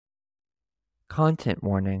Content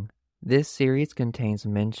warning. This series contains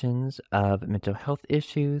mentions of mental health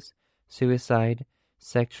issues, suicide,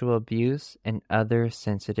 sexual abuse, and other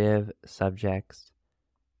sensitive subjects.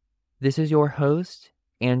 This is your host,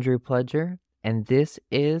 Andrew Pledger, and this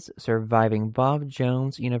is Surviving Bob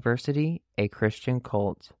Jones University, a Christian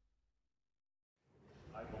Cult.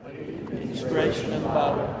 I believe in the inspiration of the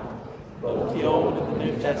Bible, both the Old and the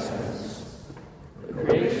New Testaments, the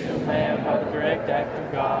creation of man by the direct act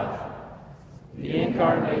of God, the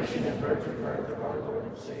incarnation and virgin birth of our Lord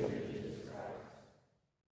and Savior Jesus Christ.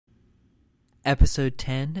 Episode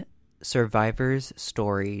 10, Survivors'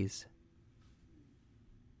 Stories.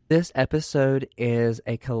 This episode is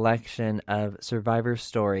a collection of survivor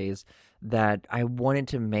stories that I wanted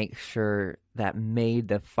to make sure that made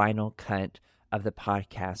the final cut of the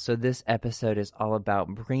podcast. So this episode is all about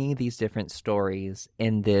bringing these different stories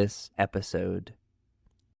in this episode.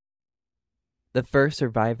 The first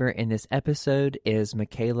survivor in this episode is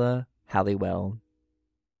Michaela Halliwell.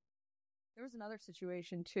 There was another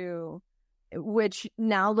situation too, which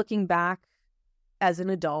now looking back as an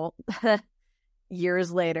adult,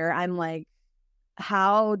 years later, I'm like,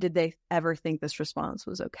 how did they ever think this response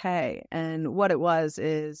was okay? And what it was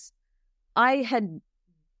is you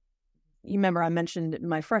remember I mentioned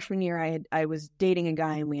my freshman year, I was dating a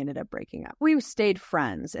guy and we ended up breaking up. We stayed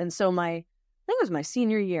friends. And so I think it was my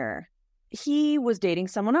senior year, he was dating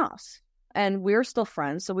someone else and we were still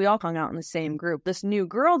friends. So we all hung out in the same group. This new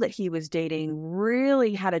girl that he was dating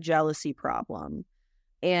really had a jealousy problem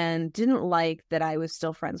and didn't like that I was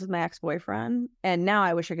still friends with my ex-boyfriend. And now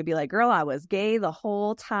I wish I could be like, girl, I was gay the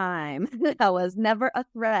whole time. I was never a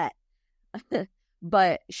threat.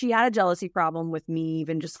 But she had a jealousy problem with me,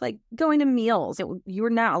 even just like going to meals. You were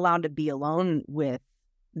not allowed to be alone with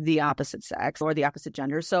the opposite sex or the opposite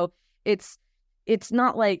gender. So it's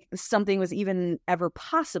not like something was even ever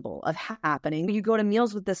possible of happening. You go to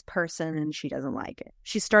meals with this person and she doesn't like it.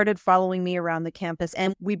 She started following me around the campus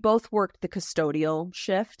and we both worked the custodial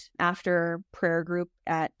shift after prayer group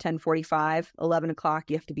at 10:45, 11 o'clock.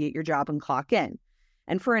 You have to be at your job and clock in.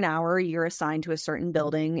 And for an hour, you're assigned to a certain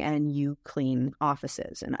building and you clean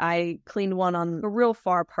offices. And I cleaned one on a real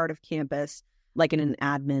far part of campus, like in an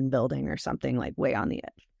admin building or something, like way on the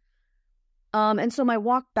edge. And so my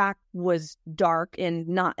walk back was dark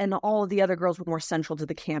and all of the other girls were more central to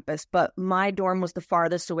the campus, but my dorm was the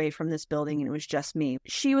farthest away from this building and it was just me.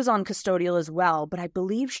 She was on custodial as well, but I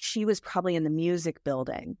believe she was probably in the music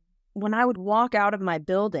building. When I would walk out of my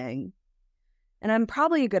building, and I'm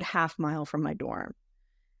probably a good half mile from my dorm,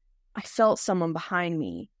 I felt someone behind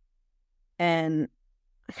me and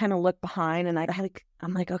I kind of looked behind and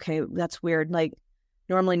I'm like, okay, that's weird. Like,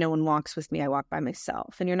 normally no one walks with me. I walk by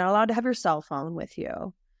myself and you're not allowed to have your cell phone with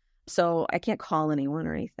you. So I can't call anyone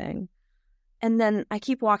or anything. And then I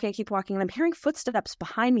keep walking and I'm hearing footsteps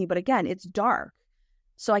behind me. But again, it's dark.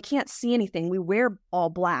 So I can't see anything. We wear all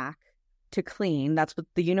black to clean. That's what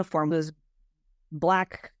the uniform was,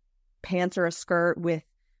 black pants or a skirt with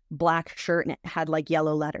black shirt and it had like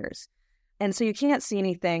yellow letters. And so you can't see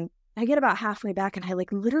anything. I get about halfway back and I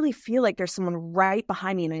like literally feel like there's someone right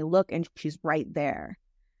behind me and I look and she's right there.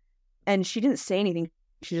 And she didn't say anything.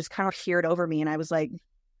 She just kind of peered over me and I was like,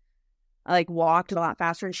 I like walked a lot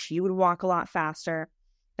faster and she would walk a lot faster.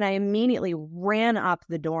 And I immediately ran up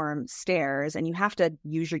the dorm stairs and you have to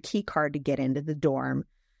use your key card to get into the dorm.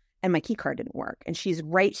 And my key card didn't work. And she's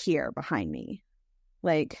right here behind me,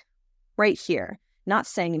 like right here, not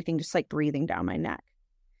saying anything, just like breathing down my neck.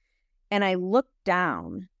 And I looked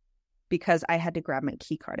down because I had to grab my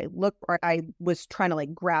key card. I was trying to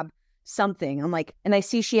like grab something. I'm like, and I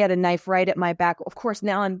see she had a knife right at my back. Of course,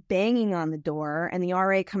 now I'm banging on the door and the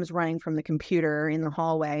RA comes running from the computer in the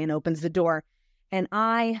hallway and opens the door. And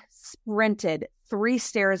I sprinted 3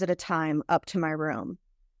 stairs at a time up to my room.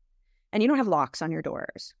 And you don't have locks on your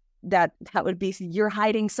doors. That would be, you're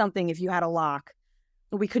hiding something if you had a lock.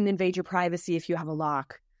 We couldn't invade your privacy if you have a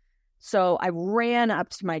lock. So I ran up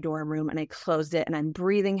to my dorm room and I closed it and I'm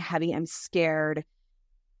breathing heavy. I'm scared.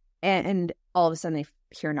 And all of a sudden I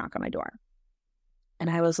hear a knock on my door. And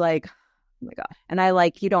I was like, oh my God. And I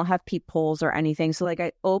like, you don't have peepholes or anything. So like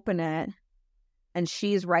I open it and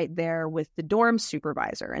she's right there with the dorm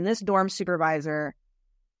supervisor. And this dorm supervisor,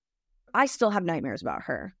 I still have nightmares about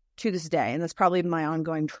her to this day. And that's probably my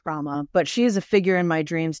ongoing trauma. But she is a figure in my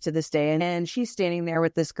dreams to this day. And she's standing there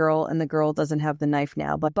with this girl and the girl doesn't have the knife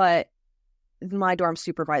now. But my dorm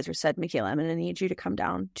supervisor said, Michaela, I'm going to need you to come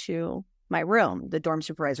down to my room. The dorm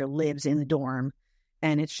supervisor lives in the dorm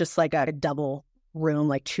and it's just like a double room,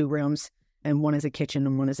 like 2 rooms. and one is a kitchen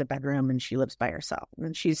and one is a bedroom, and she lives by herself.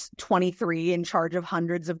 And she's 23 in charge of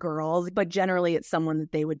hundreds of girls, but generally it's someone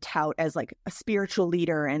that they would tout as like a spiritual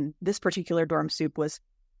leader. And this particular dorm soup was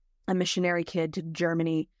a missionary kid to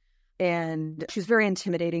Germany, and she was very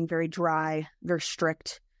intimidating, very dry, very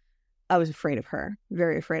strict. I was afraid of her,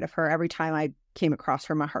 very afraid of her. Every time I came across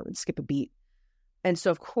her, my heart would skip a beat. And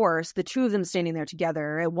so, of course, the two of them standing there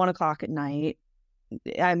together at 1:00 at night,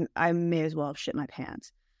 I may as well have shit my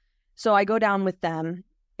pants. So I go down with them,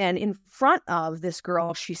 and in front of this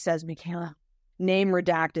girl, she says, Michaela, name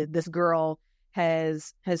redacted, this girl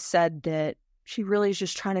has said that she really is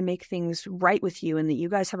just trying to make things right with you, and that you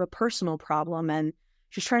guys have a personal problem, and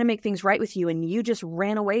she's trying to make things right with you, and you just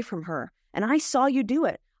ran away from her. And I saw you do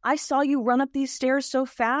it. I saw you run up these stairs so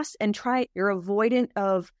fast and you're avoidant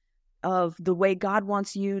of the way God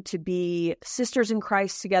wants you to be sisters in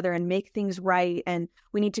Christ together and make things right. And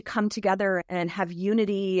we need to come together and have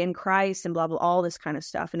unity in Christ and blah, blah, all this kind of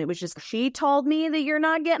stuff. And it was just, she told me that you're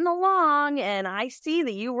not getting along, and I see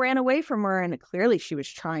that you ran away from her. And clearly she was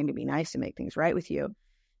trying to be nice and make things right with you.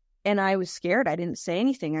 And I was scared. I didn't say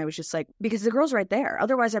anything. I was just like, because the girl's right there.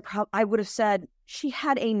 Otherwise, I would have said, she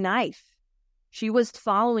had a knife. She was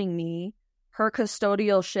following me. Her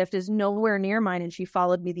custodial shift is nowhere near mine, and she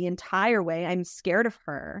followed me the entire way. I'm scared of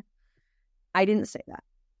her. I didn't say that.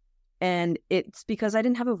 And it's because I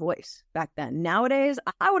didn't have a voice back then. Nowadays,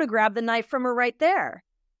 I would have grabbed the knife from her right there.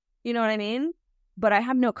 You know what I mean? But I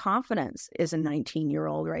have no confidence as a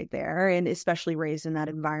 19-year-old right there, and especially raised in that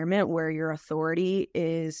environment where your authority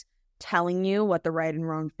is telling you what the right and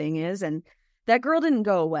wrong thing is. And that girl didn't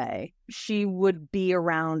go away. She would be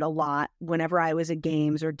around a lot whenever I was at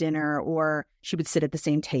games or dinner, or she would sit at the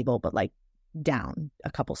same table, but like down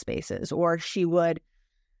a couple spaces. Or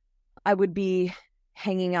I would be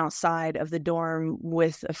hanging outside of the dorm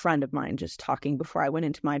with a friend of mine, just talking before I went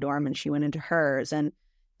into my dorm and she went into hers. And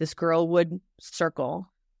this girl would circle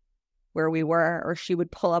where we were, or she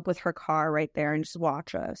would pull up with her car right there and just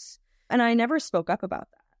watch us. And I never spoke up about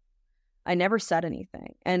that. I never said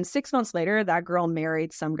anything. And 6 months later, that girl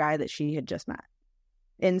married some guy that she had just met.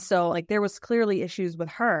 And so like there was clearly issues with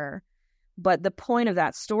her. But the point of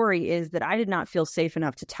that story is that I did not feel safe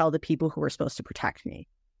enough to tell the people who were supposed to protect me.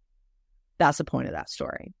 That's the point of that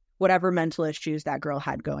story. Whatever mental issues that girl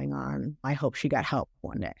had going on, I hope she got help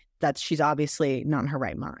one day. She's obviously not in her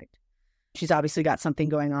right mind. She's obviously got something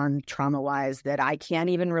going on trauma-wise that I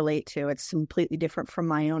can't even relate to. It's completely different from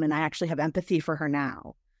my own, and I actually have empathy for her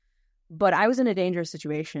now. But I was in a dangerous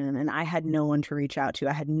situation, and I had no one to reach out to.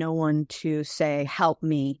 I had no one to say, help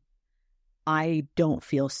me. I don't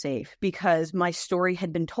feel safe, because my story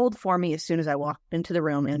had been told for me as soon as I walked into the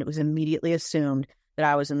room, and it was immediately assumed that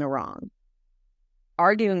I was in the wrong.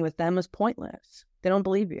 Arguing with them is pointless. They don't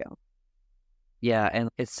believe you. Yeah, and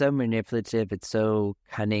it's so manipulative, it's so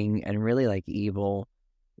cunning and really like evil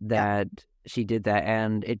that she did that.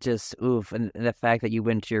 And it just, oof. And the fact that you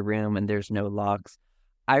went to your room and there's no locks.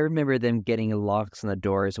 I remember them getting locks on the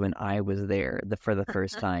doors when I was there for the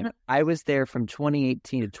first time. I was there from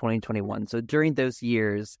 2018 to 2021. So during those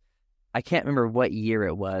years, I can't remember what year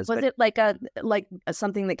it was. Was it like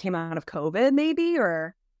something that came out of COVID maybe,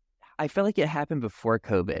 or? I feel like it happened before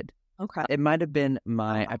COVID. Okay. It might have been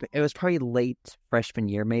it was probably late freshman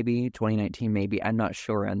year, maybe 2019, maybe. I'm not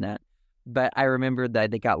sure on that. But I remember that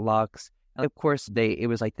they got locks. And of course, it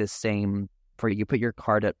was like the same for you put your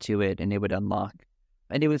card up to it and it would unlock.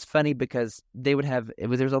 And it was funny because there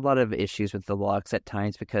was a lot of issues with the locks at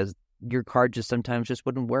times because your card sometimes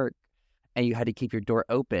wouldn't work. And you had to keep your door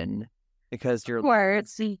open because your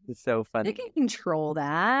It's so funny. They can control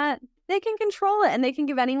that. They can control it, and they can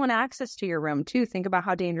give anyone access to your room too. Think about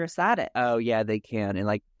how dangerous that is. Oh yeah, they can. And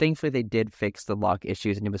like thankfully they did fix the lock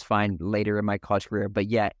issues and it was fine later in my college career. But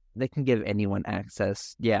yeah, they can give anyone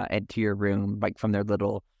access, and to your room, like from their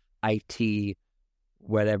little IT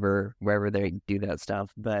whatever, wherever they do that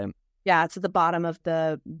stuff. But yeah, it's at the bottom of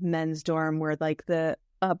the men's dorm where like the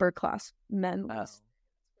upper class men was.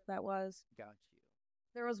 That was. Got you.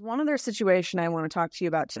 There was one other situation I want to talk to you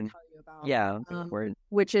about, to tell you about. Yeah,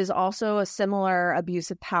 which is also a similar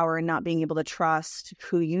abuse of power and not being able to trust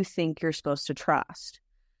who you think you're supposed to trust.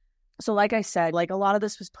 So like I said, like a lot of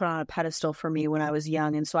this was put on a pedestal for me when I was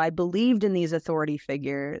young. And so I believed in these authority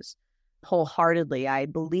figures wholeheartedly. I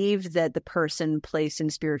believed that the person placed in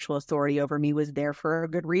spiritual authority over me was there for a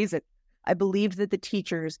good reason. I believed that the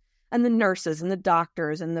teachers and the nurses and the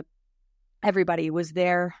doctors and everybody was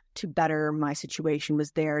there to better my situation,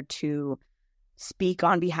 was there to speak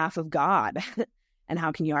on behalf of God. And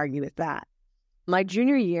how can you argue with that? My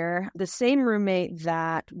junior year, the same roommate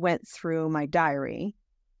that went through my diary,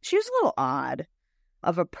 she was a little odd.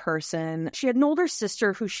 of a person. She had an older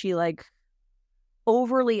sister who she like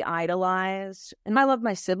overly idolized. And I love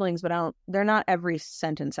my siblings, but they're not every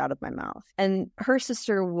sentence out of my mouth. And her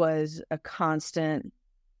sister was a constant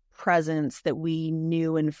presence that we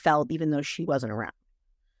knew and felt even though she wasn't around.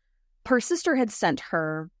 Her sister had sent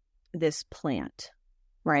her this plant,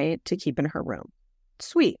 right, to keep in her room.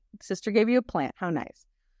 Sweet. Sister gave you a plant. How nice.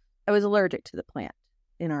 I was allergic to the plant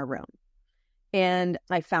in our room. And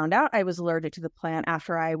I found out I was allergic to the plant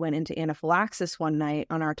after I went into anaphylaxis one night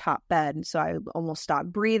on our top bed. So I almost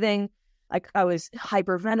stopped breathing. I was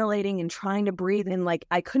hyperventilating and trying to breathe. And like,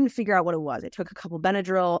 I couldn't figure out what it was. I took a couple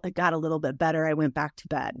Benadryl. It got a little bit better. I went back to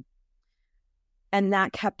bed. And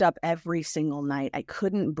that kept up every single night. I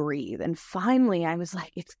couldn't breathe. And finally, I was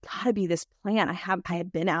like, it's got to be this plant. I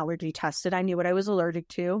had been allergy tested. I knew what I was allergic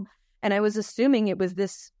to. And I was assuming it was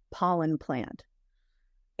this pollen plant.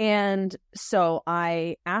 And so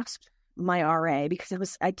I asked my RA,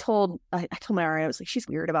 because I told my RA, I was like, she's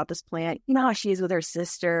weird about this plant. You know how she is with her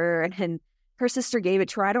sister, and her sister gave it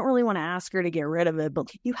to her. I don't really want to ask her to get rid of it, but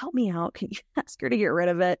can you help me out? Can you ask her to get rid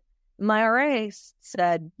of it? My RA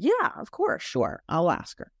said, yeah, of course, sure. I'll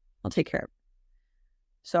ask her. I'll take care of it.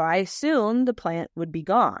 So I assumed the plant would be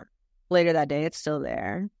gone. Later that day, it's still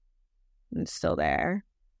there. It's still there.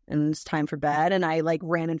 And it's time for bed. And I like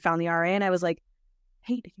ran and found the RA, and I was like,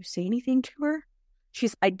 hey, did you say anything to her?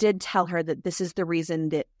 I did tell her that this is the reason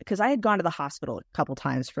that, because I had gone to the hospital a couple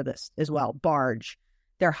times for this as well. Barge,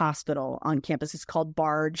 their hospital on campus is called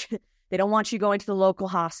Barge. They don't want you going to the local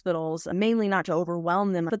hospitals, mainly not to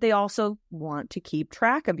overwhelm them, but they also want to keep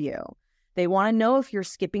track of you. They want to know if you're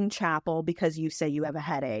skipping chapel because you say you have a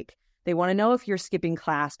headache. They want to know if you're skipping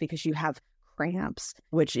class because you have cramps,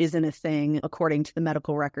 which isn't a thing according to the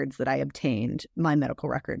medical records that I obtained, my medical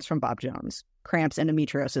records from Bob Jones. Cramps,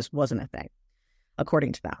 endometriosis wasn't a thing,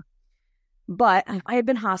 according to that. But I had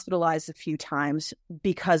been hospitalized a few times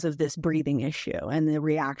because of this breathing issue and the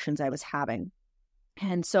reactions I was having.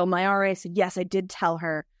 And so my RA said, yes, I did tell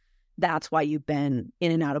her that's why you've been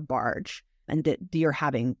in and out of Barge and that you're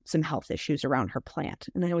having some health issues around her plant.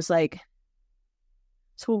 And I was like,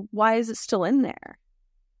 so why is it still in there?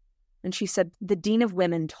 And she said, the Dean of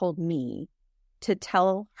Women told me to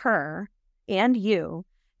tell her and you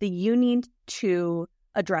that you need to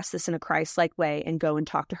address this in a Christ-like way and go and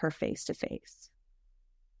talk to her face to face,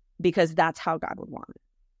 because that's how God would want it.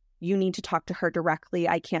 You need to talk to her directly.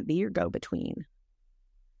 I can't be your go-between.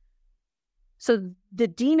 So the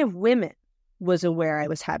Dean of Women was aware I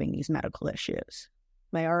was having these medical issues.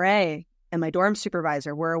 My RA and my dorm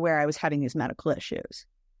supervisor were aware I was having these medical issues,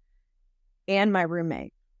 and my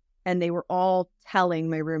roommate. And they were all telling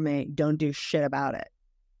my roommate, don't do shit about it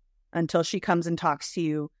until she comes and talks to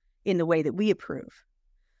you in the way that we approve.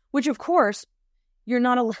 Which, of course, you're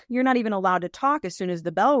not even allowed to talk as soon as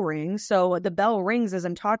the bell rings. So the bell rings as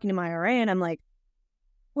I'm talking to my RA, and I'm like,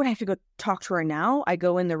 would I have to go talk to her now? I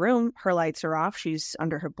go in the room, her lights are off, she's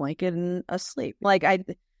under her blanket and asleep.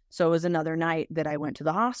 So it was another night that I went to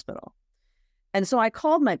the hospital. And so I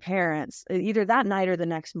called my parents either that night or the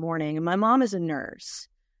next morning, and my mom is a nurse.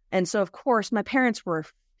 And so, of course, my parents were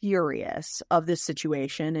furious of this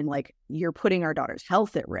situation and like, you're putting our daughter's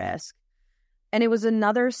health at risk. And it was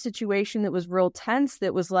another situation that was real tense.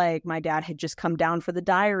 That was like, my dad had just come down for the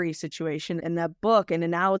diary situation in that book.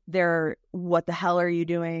 And now they're, what the hell are you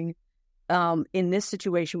doing in this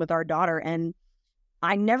situation with our daughter? And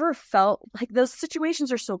I never felt like those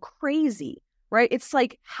situations are so crazy, right? It's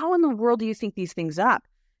like, how in the world do you think these things up?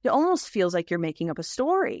 It almost feels like you're making up a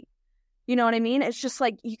story. You know what I mean? It's just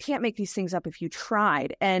like, you can't make these things up if you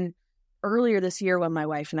tried. And earlier this year, when my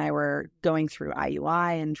wife and I were going through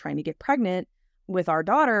IUI and trying to get pregnant with our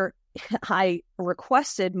daughter, I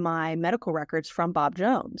requested my medical records from Bob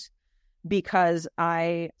Jones because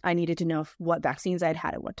I needed to know what vaccines I'd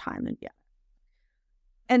had at what time.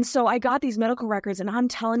 And so I got these medical records, and I'm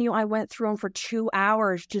telling you, I went through them for 2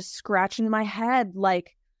 hours just scratching my head.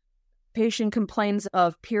 Like, patient complains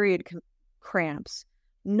of period cramps.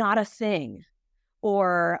 Not a thing.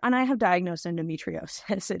 And I have diagnosed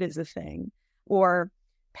endometriosis. It is a thing. Or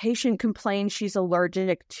patient complains she's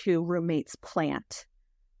allergic to roommate's plant.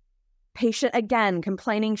 Patient, again,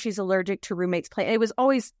 complaining she's allergic to roommate's plant. It was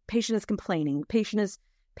always patient is complaining. Patient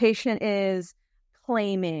is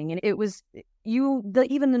claiming. And it was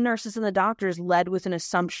even the nurses and the doctors led with an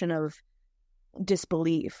assumption of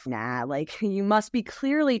disbelief. Like, you must be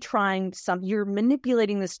clearly you're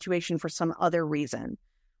manipulating the situation for some other reason.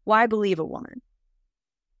 Why believe a woman?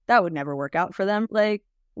 That would never work out for them. Like,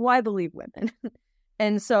 why believe women?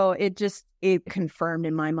 And so it confirmed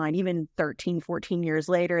in my mind, even 13, 14 years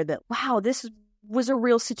later, that, wow, this was a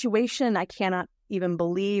real situation. I cannot even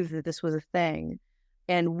believe that this was a thing.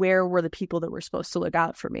 And where were the people that were supposed to look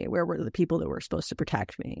out for me? Where were the people that were supposed to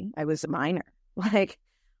protect me? I was a minor. Like,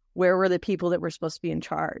 where were the people that were supposed to be in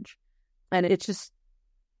charge? And it's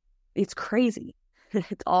crazy.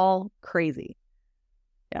 It's all crazy.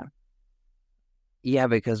 Yeah. Yeah,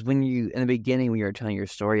 because in the beginning, when you were telling your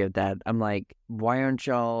story of that, I'm like, why aren't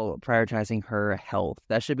y'all prioritizing her health?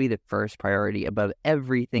 That should be the first priority above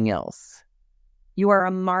everything else. You are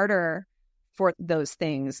a martyr for those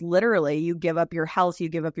things. Literally, you give up your health, you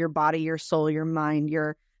give up your body, your soul, your mind,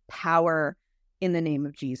 your power in the name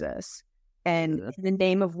of Jesus. And in the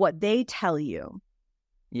name of what they tell you,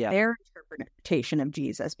 their interpretation of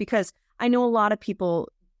Jesus. Because I know a lot of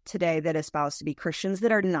people today that espouse to be Christians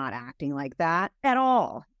that are not acting like that at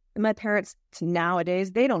all. And my parents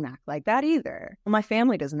nowadays, they don't act like that either. My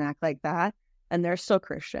family doesn't act like that, and they're still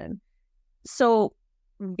Christian. So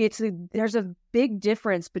there's a big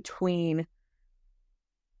difference between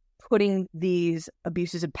putting these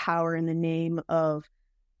abuses of power in the name of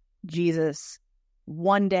Jesus.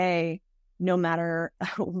 One day, no matter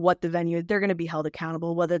what the venue, they're going to be held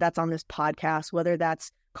accountable, whether that's on this podcast, whether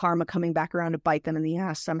that's karma coming back around to bite them in the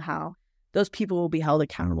ass somehow. Those people will be held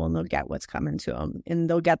accountable, and they'll get what's coming to them, and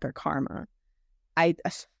they'll get their karma.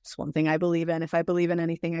 It's one thing I believe in. If I believe in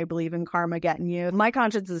anything, I believe in karma getting you. My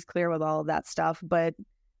conscience is clear with all of that stuff, but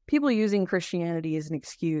people using Christianity as an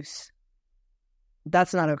excuse,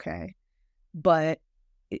 that's not okay. But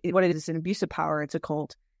what it is, an abuse of power. It's a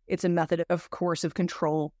cult. It's a method of coercive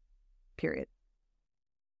control, period.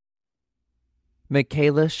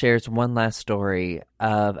 Michaela shares one last story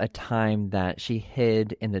of a time that she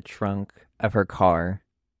hid in the trunk of her car.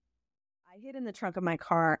 I hid in the trunk of my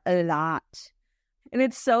car a lot. And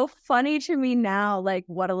it's so funny to me now, like,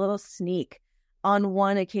 what a little sneak. On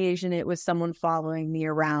one occasion, it was someone following me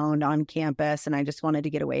around on campus, and I just wanted to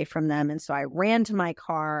get away from them. And so I ran to my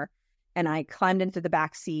car, and I climbed into the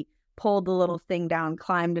back seat, pulled the little thing down,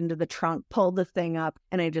 climbed into the trunk, pulled the thing up,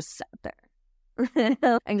 and I just sat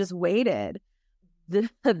there and just waited.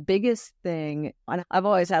 The biggest thing, and I've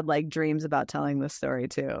always had like dreams about telling this story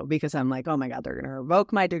too, because I'm like, oh my God, they're going to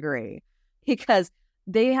revoke my degree, because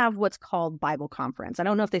they have what's called Bible conference. I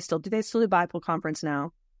don't know if they still do Bible conference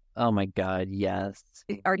now. Oh my God, yes.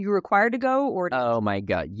 Are you required to go? Or oh my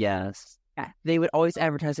God, yes. Yeah. They would always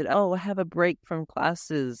advertise it. Oh, I have a break from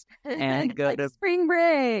classes and go like to spring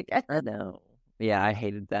break. I know. Yeah, I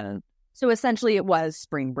hated that. So essentially it was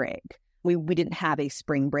spring break. We didn't have a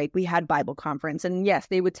spring break. We had Bible conference. And yes,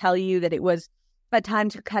 they would tell you that it was a time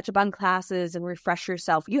to catch up on classes and refresh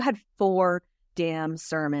yourself. You had 4 damn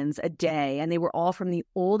sermons a day, and they were all from the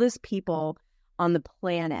oldest people on the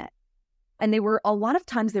planet. And a lot of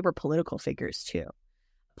times they were political figures too.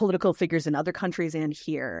 Political figures in other countries and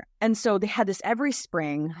here. And so they had this every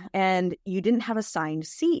spring, and you didn't have assigned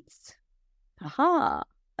seats.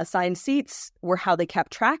 Assigned seats were how they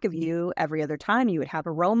kept track of you. Every other time you would have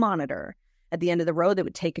a row monitor at the end of the row that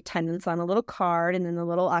would take attendance on a little card, and then the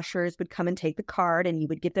little ushers would come and take the card, and you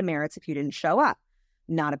would get demerits if you didn't show up.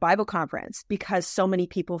 Not a Bible conference, because so many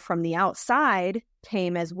people from the outside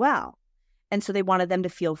came as well. And so they wanted them to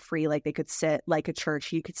feel free, like they could sit like a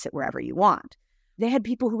church. You could sit wherever you want. They had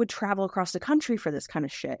people who would travel across the country for this kind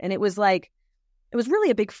of shit. And it was really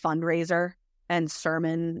a big fundraiser and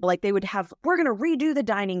sermon. Like they would have, we're going to redo the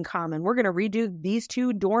dining common. We're going to redo these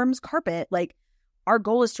 2 dorms carpet. Like our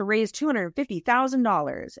goal is to raise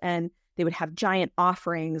 $250,000. And they would have giant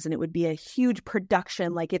offerings, and it would be a huge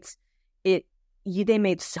production. Like they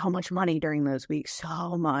made so much money during those weeks,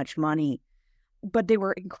 so much money, but they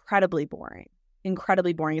were incredibly boring.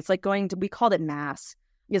 It's like we called it mass.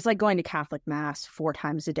 It's like going to Catholic mass 4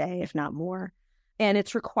 times a day, if not more. And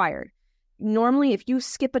it's required. Normally, if you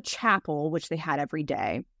skip a chapel, which they had every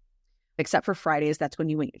day, except for Fridays, that's when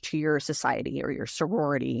you went to your society or your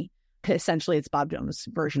sorority. Essentially, it's Bob Jones'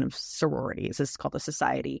 version of sororities. This is called a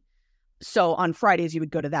society. So on Fridays, you would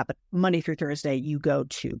go to that, but Monday through Thursday, you go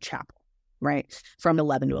to chapel, right? From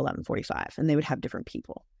 11 to 11:45, and they would have different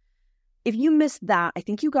people. If you missed that, I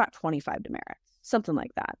think you got 25 demerits, something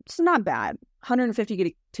like that. It's not bad.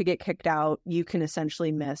 150 to get kicked out. You can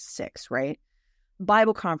essentially miss 6, right?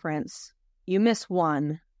 Bible conference, you miss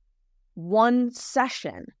one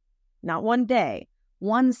session, not one day,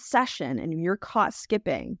 one session, and you're caught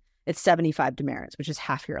skipping, it's 75 demerits, which is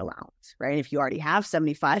half your allowance, right? If you already have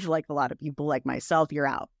 75, like a lot of people like myself, you're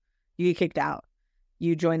out. You get kicked out.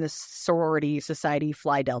 You join the sorority society,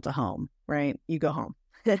 fly Delta home, right? You go home.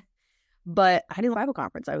 But I didn't Bible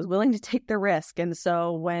conference. I was willing to take the risk. And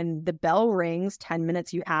so when the bell rings, 10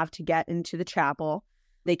 minutes you have to get into the chapel,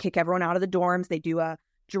 they kick everyone out of the dorms. They do a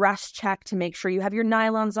dress check to make sure you have your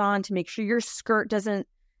nylons on, to make sure your skirt isn't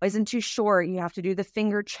too short. You have to do the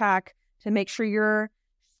finger check to make sure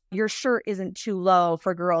your shirt isn't too low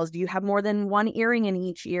for girls. Do you have more than one earring in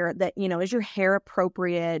each ear? That, is your hair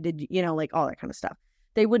appropriate? Did like all that kind of stuff.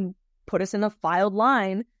 They would put us in a filed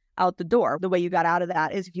line out the door. The way you got out of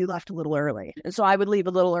that is if you left a little early. And so I would leave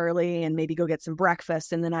a little early and maybe go get some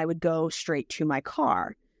breakfast, and then I would go straight to my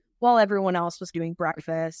car while everyone else was doing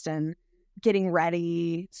breakfast and getting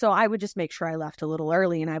ready. So I would just make sure I left a little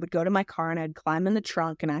early, and I would go to my car and I'd climb in the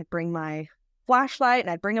trunk and I'd bring my flashlight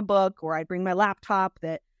and I'd bring a book, or I'd bring my laptop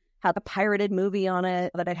that had a pirated movie on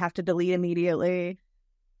it that I'd have to delete immediately.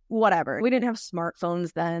 Whatever. We didn't have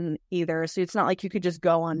smartphones then either. So it's not like you could just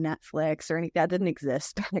go on Netflix or anything. That didn't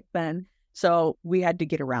exist back then. So we had to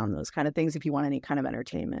get around those kind of things if you want any kind of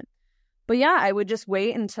entertainment. But yeah, I would just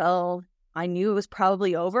wait until I knew it was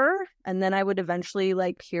probably over. And then I would eventually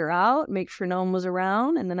peer out, make sure no one was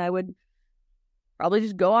around. And then I would probably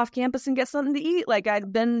just go off campus and get something to eat. Like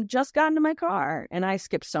I'd just gotten to my car. And I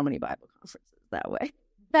skipped so many Bible conferences that way.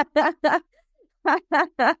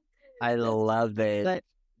 I love it. But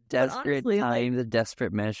desperate honestly, times,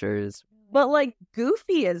 desperate measures. But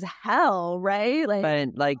goofy as hell, right?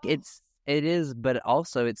 But it is, but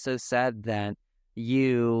also it's so sad that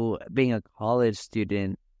you, being a college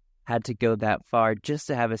student, had to go that far just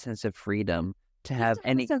to have a sense of freedom, to have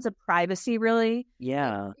any sense of privacy, really.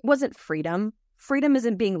 Yeah. It wasn't freedom. Freedom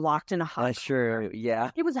isn't being locked in a hot sure, yeah.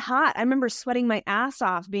 It was hot. I remember sweating my ass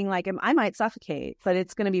off, being like, I might suffocate, but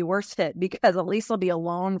it's going to be worth it because at least I'll be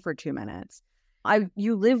alone for 2 minutes.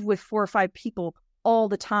 You live with 4 or 5 people all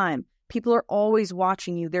the time. People are always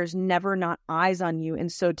watching you. There's never not eyes on you.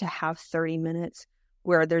 And so to have 30 minutes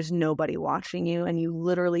where there's nobody watching you and you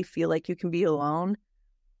literally feel like you can be alone.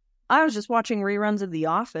 I was just watching reruns of The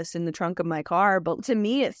Office in the trunk of my car, but to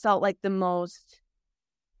me, it felt like the most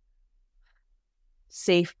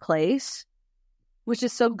safe place, which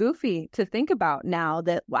is so goofy to think about now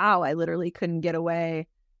that, wow, I literally couldn't get away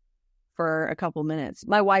for a couple minutes.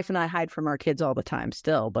 My wife and I hide from our kids all the time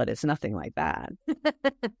still, but it's nothing like that.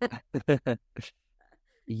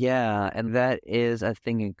 Yeah, and that is a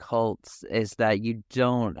thing in cults, is that you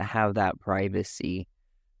don't have that privacy.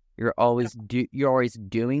 You're always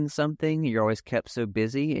doing something. You're always kept so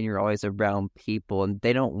busy, and you're always around people, and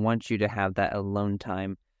they don't want you to have that alone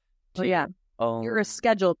time. You're a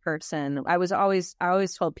scheduled person. I always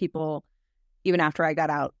told people, even after I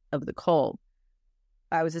got out of the cult,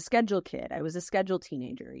 I was a scheduled kid. I was a scheduled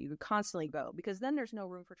teenager. You would constantly go because then there's no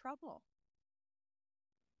room for trouble.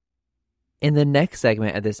 In the next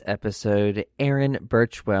segment of this episode, Erin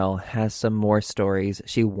Birchwell has some more stories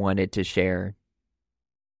she wanted to share.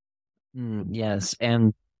 Yes,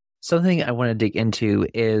 and something I want to dig into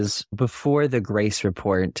is, before the Grace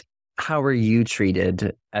Report, how were you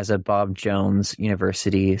treated as a Bob Jones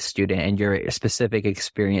University student and your specific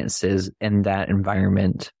experiences in that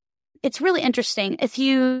environment? It's really interesting. If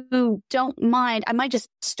you don't mind, I might just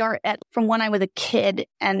start from when I was a kid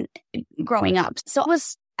and growing up. So I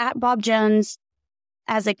was at Bob Jones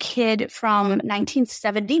as a kid from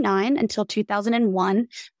 1979 until 2001.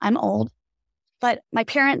 I'm old. But my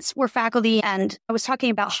parents were faculty, and I was talking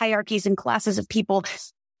about hierarchies and classes of people.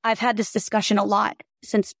 I've had this discussion a lot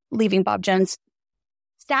since leaving Bob Jones.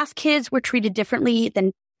 Staff kids were treated differently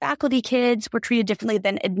than faculty kids, were treated differently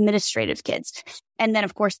than administrative kids. And then,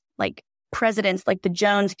 of course, presidents, like the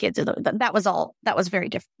Jones kids, that was very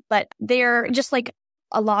different. But they're just like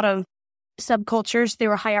a lot of subcultures. There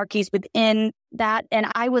were hierarchies within that. And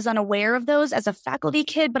I was unaware of those as a faculty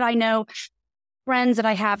kid, but I know friends that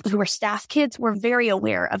I have who were staff kids were very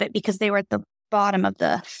aware of it because they were at the bottom of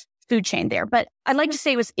the food chain there. But I'd like to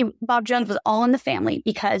say Bob Jones was all in the family,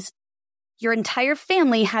 because your entire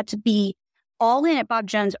family had to be all in at Bob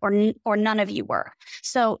Jones or none of you were.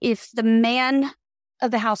 So if the man of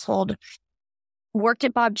the household worked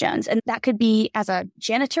at Bob Jones, and that could be as a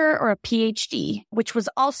janitor or a PhD, which was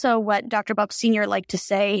also what Dr. Bob Sr. liked to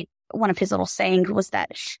say. One of his little sayings was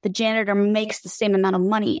that the janitor makes the same amount of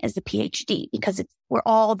money as the PhD, because we're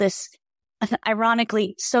all this,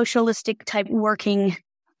 ironically, socialistic type working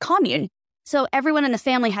commune. So everyone in the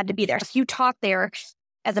family had to be there. If you taught there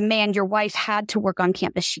as a man, your wife had to work on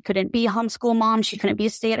campus. She couldn't be a homeschool mom. She couldn't be a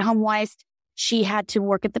stay-at-home wife. She had to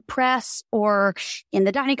work at the press or in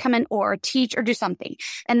the dining common or teach or do something.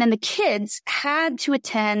 And then the kids had to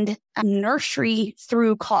attend a nursery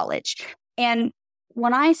through college. And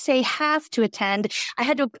when I say have to attend, I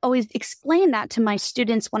had to always explain that to my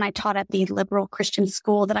students when I taught at the liberal Christian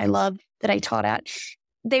school that I loved, that I taught at.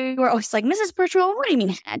 They were always like, Mrs. Birchwell, what do you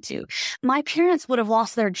mean had to? My parents would have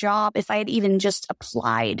lost their job if I had even just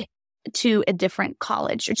applied to a different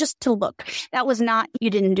college or just to look. That was not, you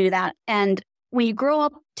didn't do that. And when you grow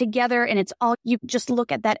up together and it's all, you just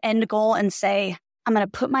look at that end goal and say, I'm going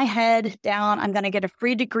to put my head down. I'm going to get a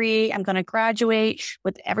free degree. I'm going to graduate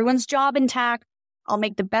with everyone's job intact. I'll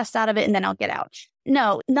make the best out of it and then I'll get out.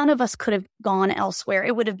 No, none of us could have gone elsewhere.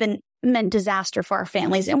 It would have meant disaster for our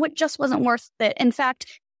families and what just wasn't worth it. In fact,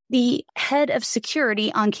 the head of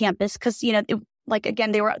security on campus, because, you know,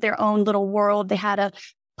 again, they were their own little world. They had a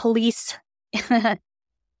police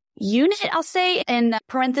unit, I'll say, in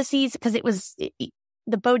parentheses, because it was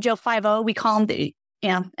the Bojo 5-0. We call them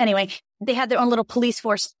anyway, they had their own little police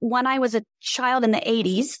force. When I was a child in the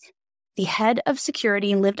 80s, the head of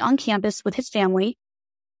security lived on campus with his family.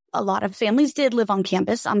 A lot of families did live on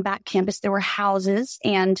campus. On back campus, there were houses,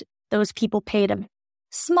 and those people paid a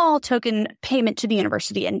small token payment to the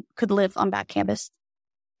university and could live on back campus.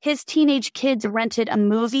 His teenage kids rented a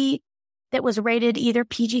movie that was rated either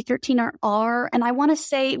PG-13 or R. And I want to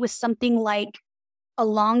say it was something like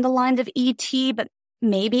along the lines of E.T., but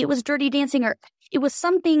maybe it was Dirty Dancing, or it was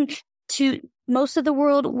something to most of the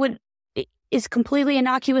world is completely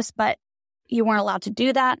innocuous, but you weren't allowed to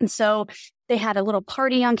do that. And so they had a little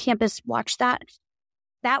party on campus, watch that.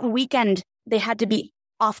 That weekend, they had to be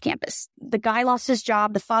off campus. The guy lost his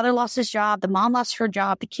job. The father lost his job. The mom lost her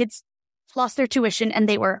job. The kids lost their tuition, and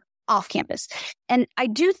they were off campus. And I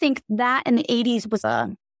do think that in the 80s was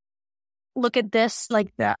a look at this, like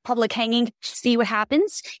the public hanging, see what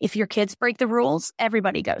happens. If your kids break the rules,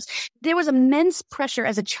 everybody goes. There was immense pressure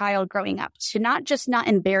as a child growing up to not just not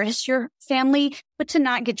embarrass your family, but to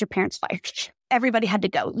not get your parents fired. Everybody had to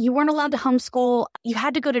go. You weren't allowed to homeschool. You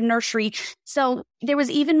had to go to nursery. So there was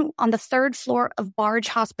even on the 3rd floor of Barge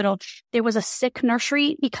Hospital, there was a sick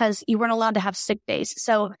nursery because you weren't allowed to have sick days.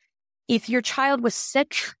 So if your child was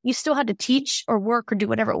sick, you still had to teach or work or do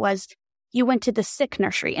whatever it was. You went to the sick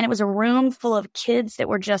nursery, and it was a room full of kids that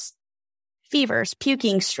were just fevers,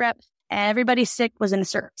 puking, strep. Everybody sick was in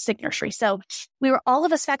a sick nursery. So we were, all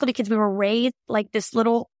of us faculty kids, we were raised like this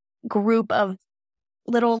little group of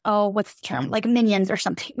little, what's the term? Like minions or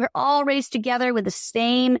something. We're all raised together with the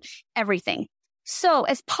same everything. So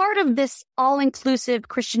as part of this all-inclusive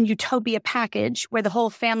Christian utopia package where the whole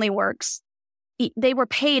family works, they were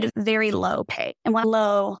paid very low pay. And when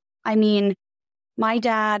low, I mean, my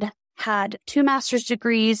dad had 2 master's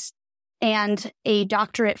degrees and a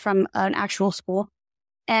doctorate from an actual school.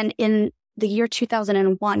 And in the year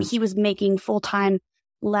 2001, he was making full-time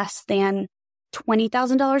less than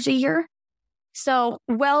 $20,000 a year. So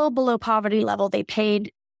well below poverty level, they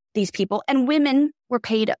paid these people. And women were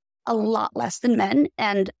paid a lot less than men.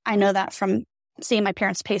 And I know that from seeing my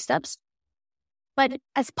parents' pay stubs. But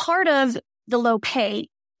as part of the low pay,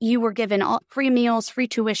 you were given all free meals, free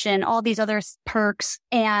tuition, all these other perks.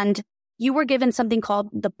 And you were given something called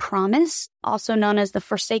the Promise, also known as the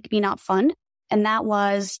Forsake Me Not Fund. And that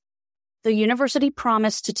was the university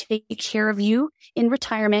promised to take care of you in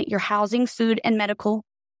retirement. Your housing, food, and medical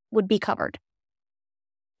would be covered.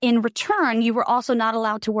 In return, you were also not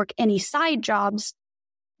allowed to work any side jobs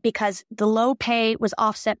because the low pay was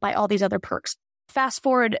offset by all these other perks. Fast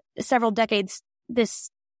forward several decades, this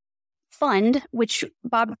fund, which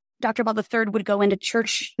Dr. Bob III would go into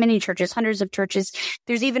church, many churches, hundreds of churches.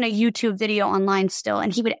 There's even a YouTube video online still,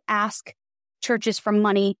 and he would ask churches for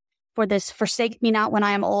money for this Forsake Me Not When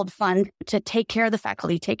I Am Old fund to take care of the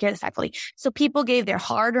faculty, take care of the faculty. So people gave their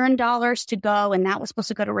hard-earned dollars to go, and that was supposed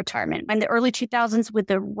to go to retirement. In the early 2000s, with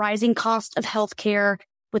the rising cost of healthcare,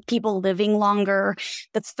 with people living longer,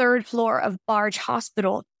 the 3rd floor of Barge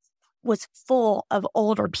Hospital was full of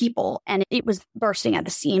older people, and it was bursting at the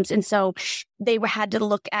seams. And so they had to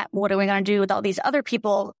look at, what are we going to do with all these other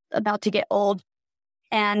people about to get old?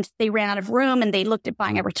 And they ran out of room, and they looked at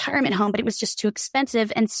buying a retirement home, but it was just too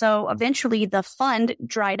expensive. And so eventually the fund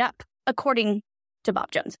dried up, according to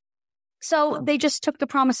Bob Jones. So they just took the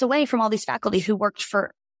promise away from all these faculty who worked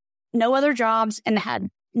for no other jobs and had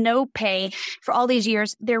no pay for all these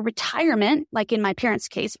years. Their retirement, like in my parents'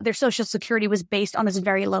 case, their Social Security was based on this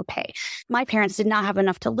very low pay. My parents did not have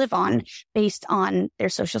enough to live on based on their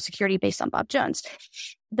Social Security based on Bob Jones.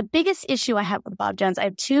 The biggest issue I have with Bob Jones, I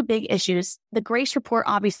have 2 big issues. The Grace Report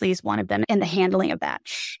obviously is one of them, and the handling of that.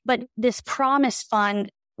 But this Promise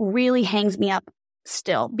Fund really hangs me up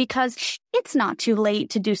still, because it's not too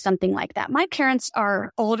late to do something like that. My parents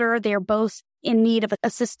are older. They're both in need of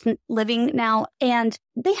assisted living now, and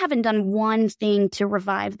they haven't done one thing to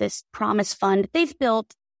revive this Promise Fund. They've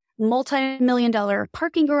built multi-million-dollar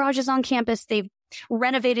parking garages on campus. They've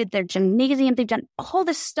renovated their gymnasium. They've done all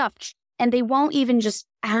this stuff, and they won't even just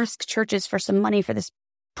ask churches for some money for this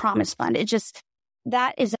Promise Fund.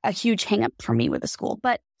 that is a huge hang up for me with the school.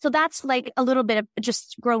 But so that's like a little bit of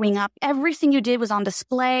just growing up. Everything you did was on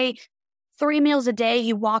display. 3 meals a day.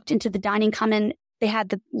 You walked into the dining common. They had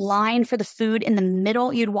the line for the food in the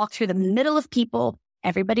middle. You'd walk through the middle of people.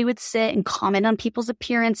 Everybody would sit and comment on people's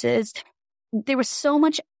appearances. There was so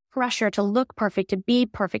much pressure to look perfect, to be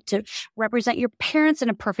perfect, to represent your parents in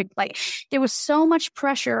a perfect light. There was so much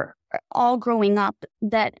pressure all growing up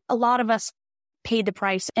that a lot of us paid the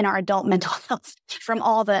price in our adult mental health from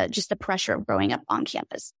all the pressure of growing up on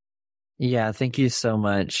campus. Yeah, thank you so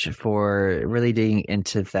much for really digging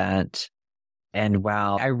into that. And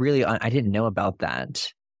wow, I didn't know about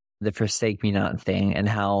that, the forsake me not thing, and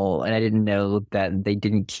I didn't know that they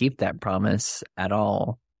didn't keep that promise at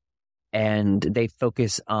all. And they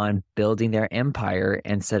focus on building their empire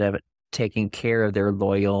instead of taking care of their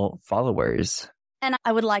loyal followers. And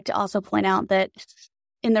I would like to also point out that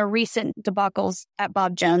in the recent debacles at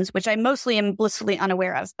Bob Jones, which I mostly am blissfully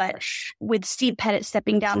unaware of, but with Steve Pettit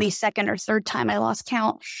stepping down the second or third time, I lost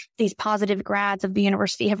count, these positive grads of the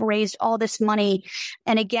university have raised all this money.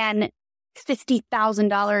 And again,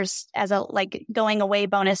 $50,000 as a going away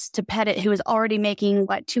bonus to Pettit, who is already making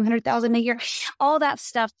 $200,000 a year. All that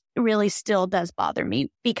stuff really still does bother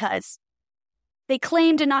me because they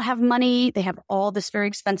claim to not have money. They have all this very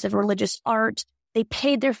expensive religious art. They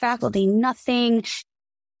paid their faculty nothing.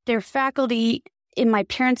 Their faculty in my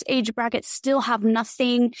parents' age bracket still have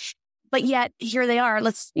nothing, but yet here they are.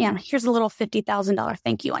 Here's a little $50,000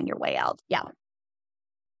 thank you on your way out. Yeah.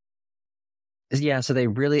 Yeah, so they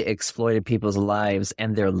really exploited people's lives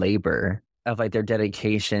and their labor of their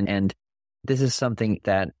dedication. And this is something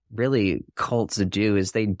that really cults do,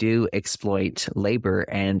 is they do exploit labor,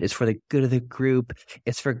 and it's for the good of the group.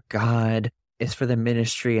 It's for God. It's for the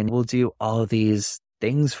ministry, and we'll do all these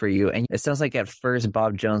things for you. And it sounds like at first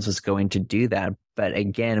Bob Jones was going to do that. But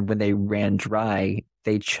again, when they ran dry,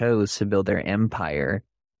 they chose to build their empire,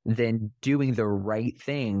 then doing the right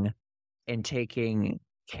thing and taking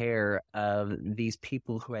care of these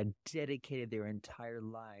people who had dedicated their entire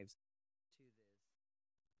lives to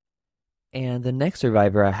this. And the next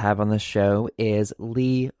survivor I have on the show is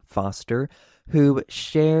Lee Foster, who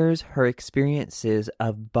shares her experiences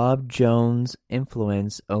of Bob Jones'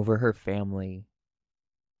 influence over her family.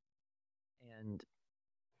 And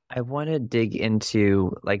I want to dig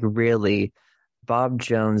into really Bob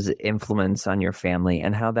Jones' influence on your family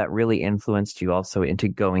and how that really influenced you also into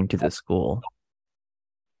going to the school.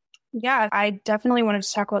 Yeah, I definitely wanted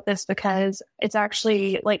to talk about this because it's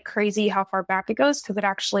actually crazy how far back it goes, because it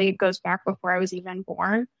actually goes back before I was even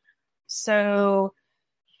born. So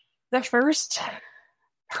the first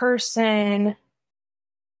person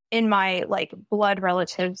in my blood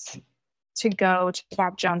relatives to go to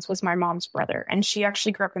Bob Jones was my mom's brother, and she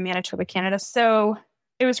actually grew up in Manitoba, Canada. So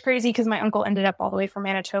it was crazy because my uncle ended up all the way from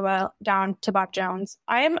Manitoba down to Bob Jones.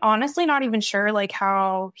 I am honestly not even sure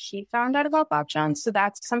how he found out about Bob Jones. So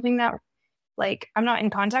that's something that I'm not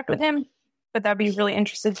in contact with him, but that'd be really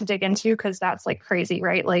interested to dig into, because that's crazy,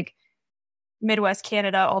 right? Midwest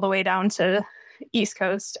Canada all the way down to East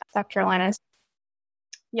Coast, South Carolina.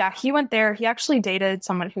 Yeah, he went there. He actually dated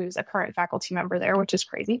someone who's a current faculty member there, which is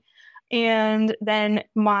crazy. And then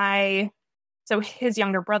his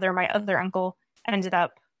younger brother, my other uncle, ended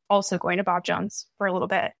up also going to Bob Jones for a little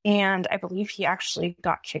bit. And I believe he actually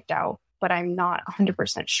got kicked out, but I'm not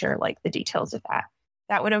 100% sure the details of that.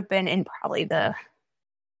 That would have been in probably the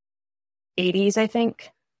 80s, I think.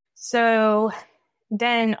 So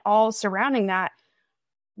then all surrounding that,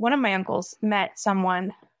 one of my uncles met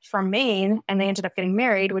someone from Maine and they ended up getting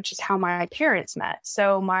married, which is how my parents met.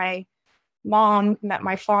 So my mom met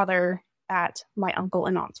my father at my uncle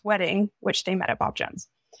and aunt's wedding, which they met at Bob Jones,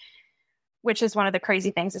 which is one of the crazy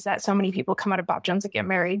things, is that so many people come out of Bob Jones and get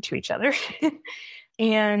married to each other.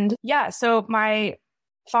 And yeah, so my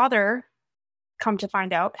father, come to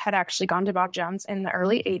find out, had actually gone to Bob Jones in the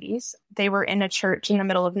early 80s. They were in a church in the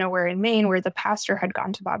middle of nowhere in Maine where the pastor had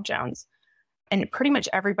gone to Bob Jones. And pretty much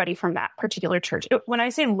everybody from that particular church, when I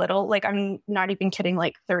say little, I'm not even kidding,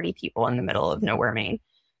 30 people in the middle of nowhere, Maine.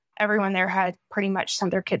 Everyone there had pretty much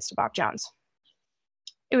sent their kids to Bob Jones.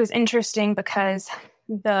 It was interesting because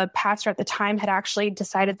the pastor at the time had actually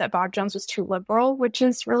decided that Bob Jones was too liberal, which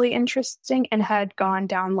is really interesting, and had gone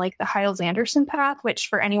down the Hyles-Anderson path, which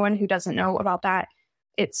for anyone who doesn't know about that,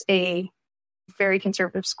 it's a very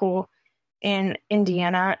conservative school in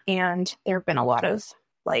Indiana. And there have been a lot of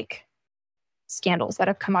scandals that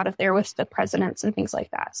have come out of there with the presidents and things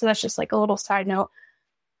like that. So that's just a little side note.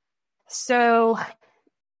 So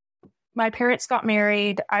my parents got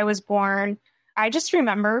married. I was born. I just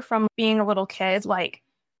remember from being a little kid,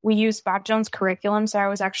 we used Bob Jones curriculum. So I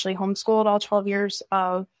was actually homeschooled all 12 years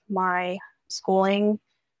of my schooling,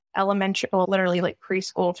 elementary, well, literally like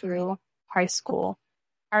preschool through high school.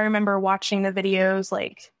 I remember watching the videos,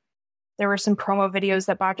 like there were some promo videos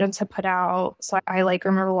that Bob Jones had put out. So I like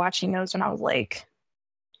remember watching those when I was like,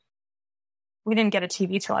 we didn't get a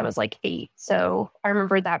TV till I was like 8. So I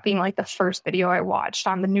remember that being like the first video I watched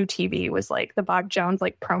on the new TV was like the Bob Jones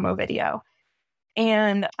like promo video.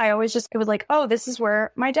 And I always just, it was like, oh, this is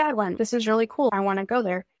where my dad went. This is really cool. I want to go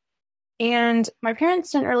there. And my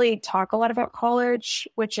parents didn't really talk a lot about college,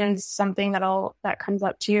 which is something that comes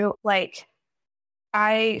up to you. Like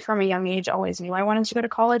I, from a young age, always knew I wanted to go to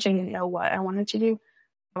college. I didn't know what I wanted to do.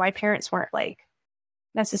 My parents weren't like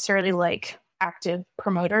necessarily like active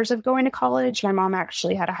promoters of going to college. My mom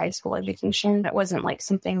actually had a high school education. That wasn't like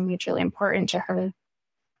something mutually important to her.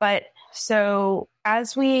 But so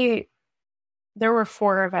there are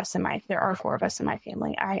 4 of us in my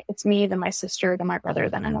family. It's me, then my sister, then my brother,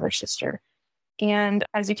 then another sister. And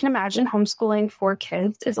as you can imagine, homeschooling 4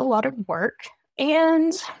 kids is a lot of work.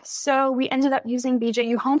 And so we ended up using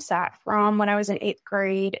BJU HomeSat from when I was in 8th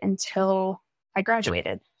grade until I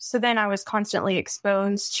graduated. So then I was constantly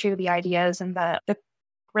exposed to the ideas and the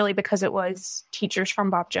really, because it was teachers from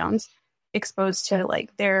Bob Jones, exposed to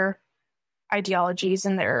like their ideologies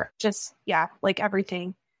and their just, like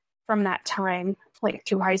everything from that time, like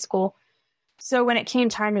through high school. So when it came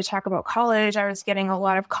time to talk about college, I was getting a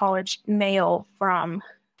lot of college mail from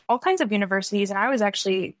all kinds of universities. And I was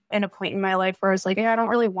actually in a point in my life where I was like, I don't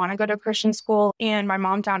really want to go to Christian school. And my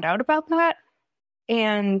mom found out about that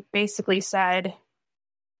and basically said,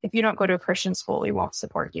 if you don't go to a Christian school, we won't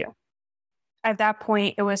support you. At that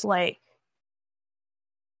point, it was like,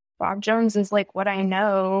 Bob Jones is like what I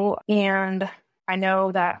know. And I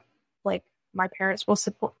know that like my parents will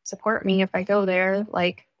support me if I go there.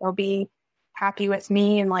 Like they'll be happy with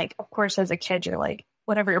me. And like, of course, as a kid, you're like,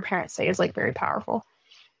 whatever your parents say is like very powerful.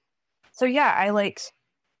 So yeah, I like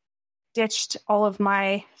ditched all of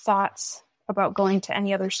my thoughts about going to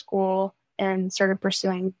any other school and started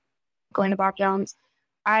pursuing going to Bob Jones.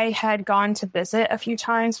 I had gone to visit a few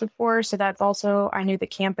times before, so that's also, I knew the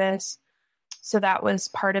campus. So that was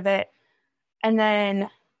part of it. And then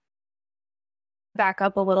back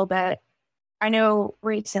up a little bit, I know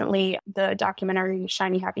recently the documentary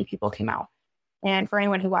Shiny Happy People came out. And for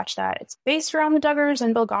anyone who watched that, it's based around the Duggars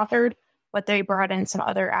and Bill Gothard, but they brought in some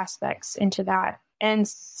other aspects into that. And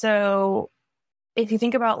so if you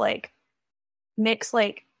think about like mix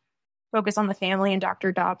like Focus on the Family and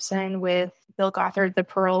Dr. Dobson with Bill Gothard, the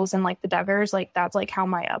Pearls, and like the Duggars, like that's like how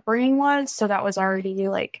my upbringing was. So that was already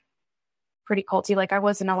like pretty culty. Like I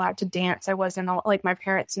wasn't allowed to dance. I wasn't like, my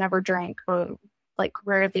parents never drank or like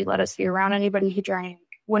rarely let us be around anybody who drank,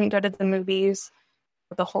 wouldn't go to the movies.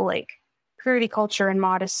 The whole like purity culture and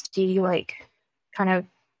modesty, like kind of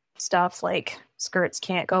stuff, like skirts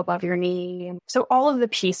can't go above your knee. So all of the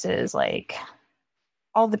pieces, like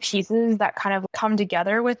all the pieces that kind of come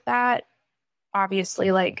together with that,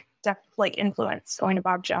 obviously like influence going to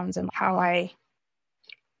Bob Jones and how I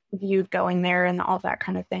viewed going there and all that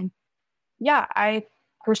kind of thing. Yeah, I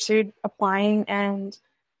pursued applying and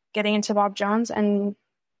getting into Bob Jones. And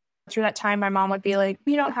through that time, my mom would be like,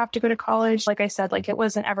 you don't have to go to college. Like I said, like it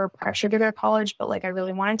wasn't ever pressure to go to college, but like I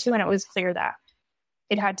really wanted to. And it was clear that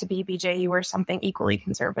it had to be BJU or something equally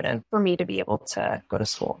conservative for me to be able to go to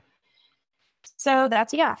school. So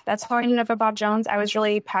that's how I ended up at Bob Jones. I was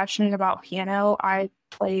really passionate about piano.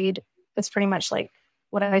 It's pretty much like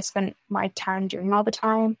what I spent my time doing all the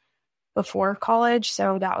time before college.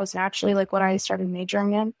 So that was naturally like what I started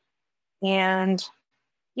majoring in. And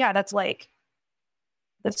yeah, that's like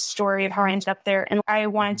the story of how I ended up there. And I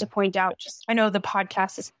wanted to point out, I know the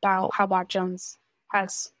podcast is about how Bob Jones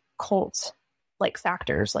has cult like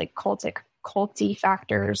factors, like culty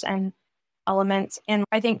factors and elements. And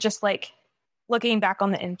I think just like looking back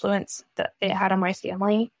on the influence that it had on my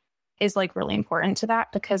family is like really important to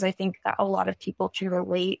that, because I think that a lot of people can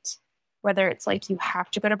relate, whether it's like you have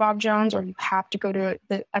to go to Bob Jones or you have to go to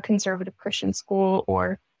a conservative Christian school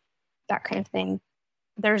or that kind of thing.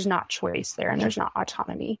 There's not choice there and there's not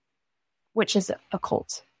autonomy, which is a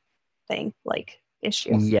cult thing, like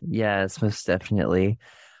issue. Yes, most definitely.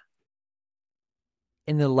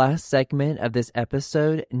 In the last segment of this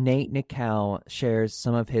episode, Nate Nicow shares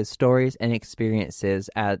some of his stories and experiences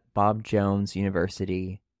at Bob Jones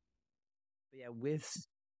University. Yeah, with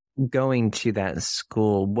going to that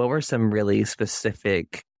school, what were some really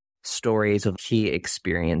specific stories of key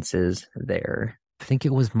experiences there? I think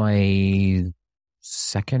it was my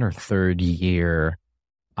second or third year.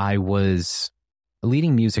 I was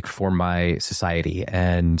leading music for my society,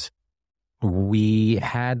 and we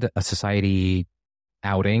had a society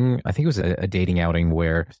outing. I think it was a dating outing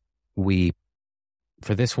where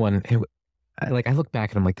for this one, I look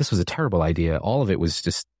back and I'm like, this was a terrible idea. All of it was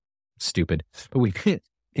just stupid. But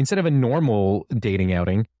instead of a normal dating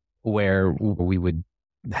outing where we would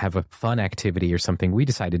have a fun activity or something, we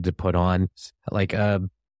decided to put on like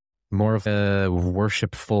more of a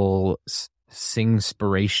worshipful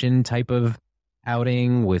sing-spiration type of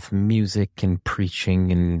outing with music and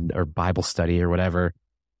preaching or Bible study or whatever.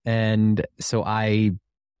 And so I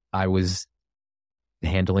was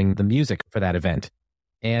handling the music for that event.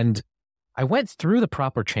 And I went through the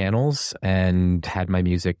proper channels and had my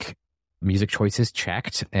music choices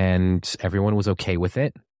checked, and everyone was okay with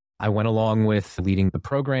it. I went along with leading the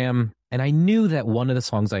program, and I knew that one of the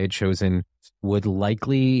songs I had chosen would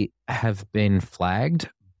likely have been flagged.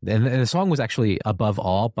 And the song was actually Above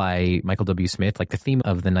All by Michael W. Smith. Like, the theme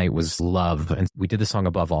of the night was love, and we did the song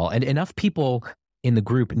Above All. And enough people in the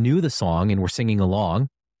group knew the song and were singing along,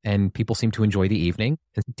 and people seemed to enjoy the evening.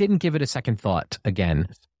 And didn't give it a second thought again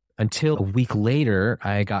until a week later.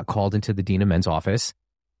 I got called into the Dean of Men's office,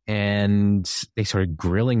 and they started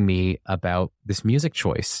grilling me about this music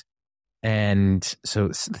choice. And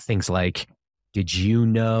so things like, did you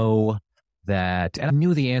know that? And I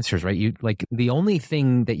knew the answers, right? The only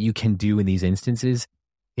thing that you can do in these instances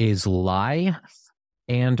is lie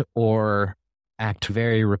and or act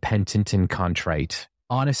very repentant and contrite.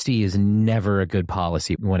 Honesty is never a good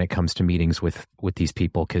policy when it comes to meetings with these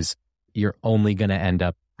people, because you're only going to end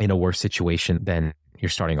up in a worse situation than you're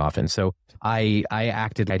starting off in. So I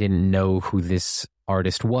acted, I didn't know who this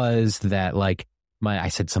artist was, that I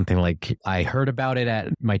said something like, I heard about it at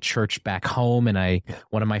my church back home, and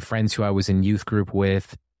one of my friends who I was in youth group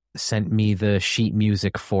with sent me the sheet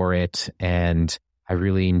music for it, and I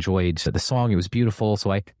really enjoyed the song. It was beautiful.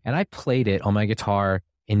 So I played it on my guitar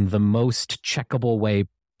in the most checkable way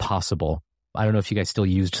possible. I don't know if you guys still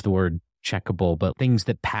used the word checkable, but things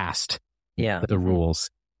that passed the rules.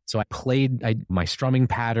 So my strumming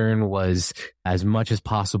pattern was as much as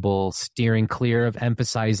possible, steering clear of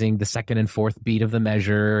emphasizing the second and fourth beat of the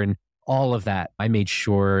measure and all of that. I made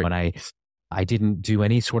sure when I didn't do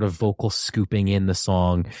any sort of vocal scooping in the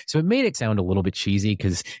song. So it made it sound a little bit cheesy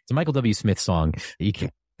because it's a Michael W. Smith song. You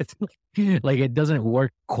can't, it doesn't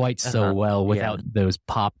work quite so well without those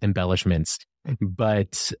pop embellishments.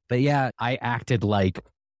 But yeah, I acted like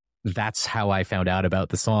that's how I found out about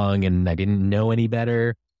the song, and I didn't know any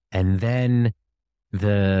better. And then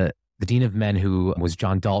the Dean of Men, who was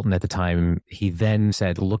John Dalton at the time, he then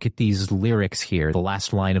said, look at these lyrics here. The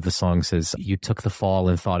last line of the song says, you took the fall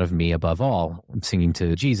and thought of me above all. I'm singing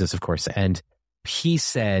to Jesus, of course. And he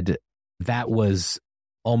said that was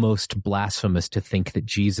almost blasphemous to think that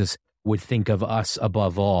Jesus would think of us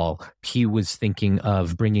above all. He was thinking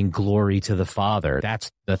of bringing glory to the Father.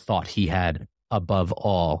 That's the thought he had, above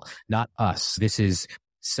all, not us. This is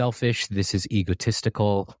selfish. This is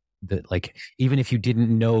egotistical. Even if you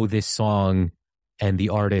didn't know this song and the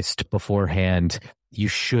artist beforehand, you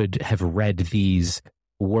should have read these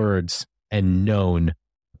words and known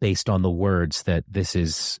based on the words that this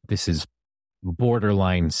is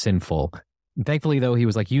borderline sinful. Thankfully, though, he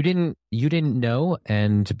was like, you didn't know,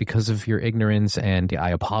 and because of your ignorance, and I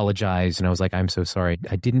apologize. And I was like, I'm so sorry.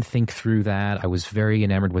 I didn't think through that. I was very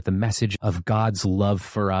enamored with the message of God's love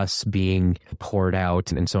for us being poured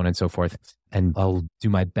out, and so on and so forth. And I'll do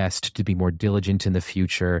my best to be more diligent in the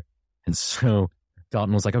future. And so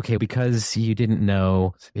Dalton was like, okay, because you didn't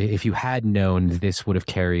know, if you had known, this would have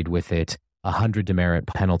carried with it 100 demerit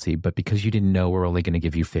penalty, but because you didn't know, we're only going to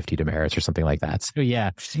give you 50 demerits or something like that. So yeah,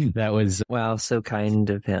 that was... Wow, so kind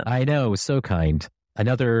of him. I know, so kind.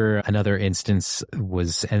 Another instance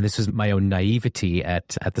was, and this was my own naivety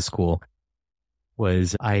at the school,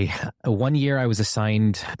 was one year I was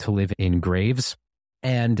assigned to live in Graves,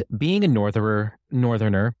 and being a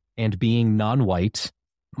northerner and being non-white...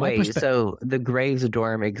 Wait, so the Graves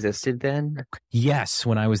dorm existed then? Yes,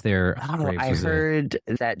 when I was there. I heard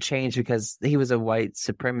that changed because he was a white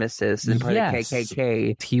supremacist and part of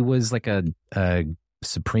KKK. He was like a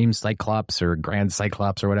Supreme Cyclops or Grand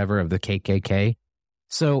Cyclops or whatever of the KKK.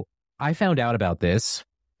 So I found out about this,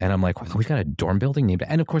 and I'm like, well, we've got a dorm building named...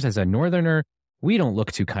 And of course, as a northerner, we don't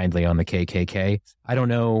look too kindly on the KKK. I don't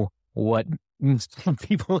know what... some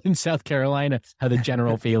people in South Carolina, how the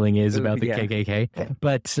general feeling is about the KKK.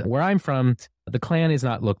 But where I'm from, the Klan is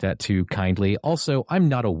not looked at too kindly. Also, I'm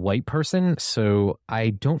not a white person, so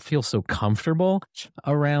I don't feel so comfortable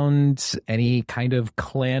around any kind of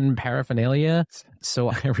Klan paraphernalia.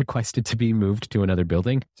 So I requested to be moved to another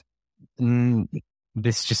building.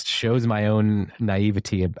 This just shows my own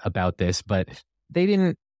naivety about this, but they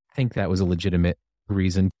didn't think that was a legitimate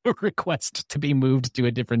reason to request to be moved to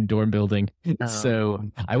a different dorm building. So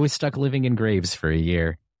I was stuck living in Graves for a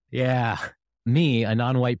year. Yeah. Me, a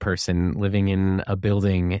non-white person living in a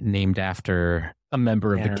building named after a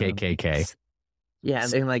member of the KKK. Yeah,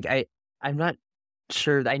 and like I'm not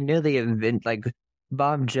sure. I know they have been like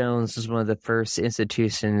Bob Jones was one of the first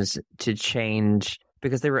institutions to change,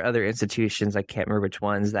 because there were other institutions, I can't remember which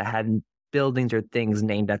ones, that had buildings or things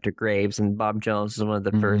named after graves, and Bob Jones was one of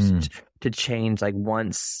the first to change. Like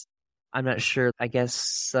once, I'm not sure, I guess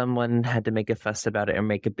someone had to make a fuss about it or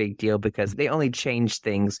make a big deal because they only changed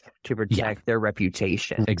things to protect their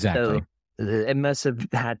reputation. Exactly. So it must have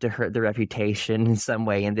had to hurt their reputation in some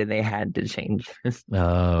way, and then they had to change.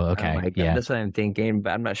 Oh, okay. Oh my God. Yeah. That's what I'm thinking,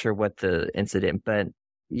 but I'm not sure what the incident. But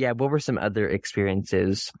yeah, what were some other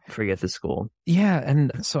experiences for you at the school? Yeah,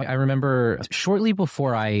 and so I remember shortly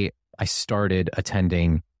before I started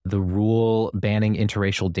attending, the rule banning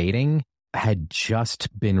interracial dating had just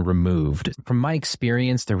been removed. From my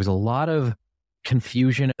experience, there was a lot of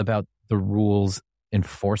confusion about the rules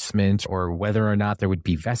enforcement or whether or not there would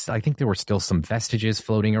be I think there were still some vestiges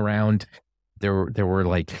floating around. There were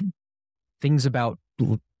like things about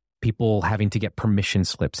people having to get permission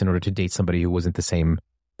slips in order to date somebody who wasn't the same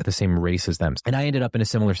race as them. And I ended up in a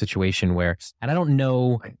similar situation where, and I don't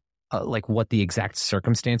know like what the exact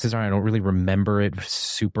circumstances are. I don't really remember it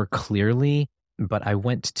super clearly, but I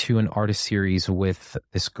went to an artist series with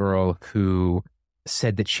this girl who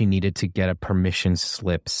said that she needed to get a permission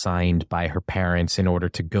slip signed by her parents in order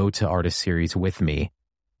to go to artist series with me.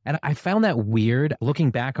 And I found that weird.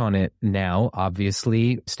 Looking back on it now,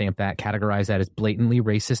 obviously, categorize that as blatantly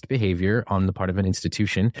racist behavior on the part of an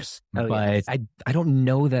institution. But I don't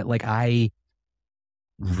know that like I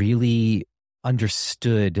really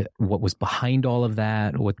understood what was behind all of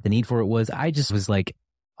that, what the need for it was. I just was like,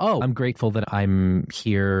 oh, I'm grateful that I'm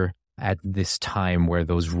here at this time where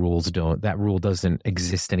that rule doesn't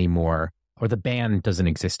exist anymore, or the ban doesn't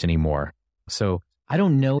exist anymore. So I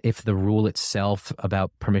don't know if the rule itself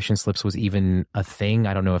about permission slips was even a thing.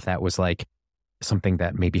 I don't know if that was like something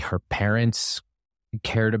that maybe her parents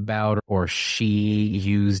cared about or she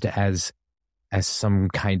used as some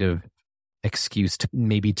kind of excuse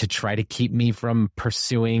to try to keep me from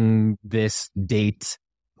pursuing this date,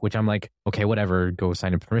 which I'm like, okay, whatever, go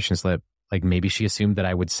sign a permission slip. Like maybe she assumed that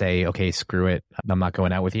I would say, okay, screw it, I'm not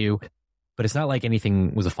going out with you. But it's not like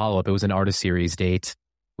anything was a follow-up. It was an artist series date,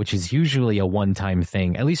 which is usually a one-time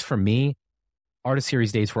thing. At least for me, artist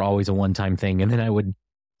series dates were always a one-time thing. And then I would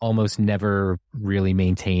almost never really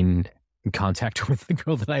maintain contact with the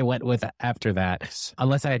girl that I went with after that,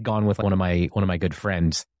 unless I had gone with one of my good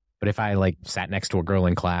friends. But if I like sat next to a girl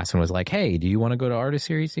in class and was like, hey, do you want to go to artist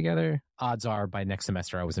series together? Odds are by next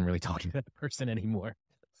semester, I wasn't really talking to that person anymore.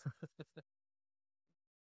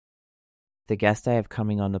 The guest I have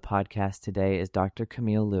coming on the podcast today is Dr.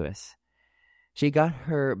 Camille Lewis. She got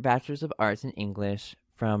her Bachelor's of Arts in English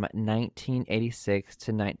from 1986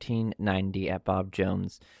 to 1990 at Bob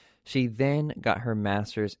Jones. She then got her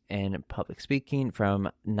Master's in Public Speaking from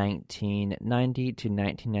 1990 to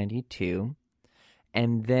 1992.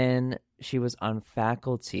 And then she was on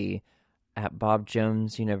faculty at Bob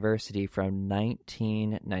Jones University from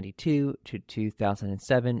 1992 to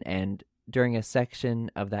 2007, and during a section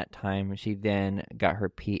of that time, she then got her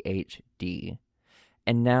PhD.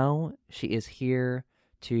 And now she is here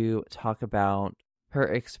to talk about her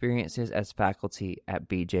experiences as faculty at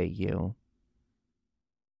BJU.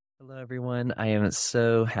 Hello, everyone. I am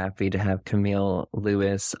so happy to have Camille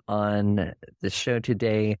Lewis on the show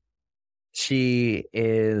today. She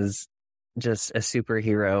is just a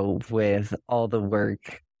superhero with all the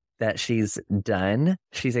work that she's done.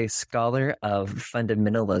 She's a scholar of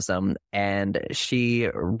fundamentalism, and she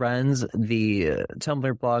runs the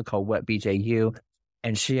Tumblr blog called What BJU,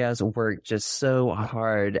 and she has worked just so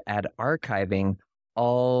hard at archiving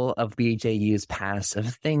all of BJU's past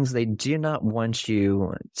of things they do not want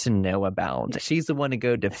you to know about. She's the one to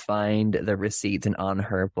go to find the receipts and on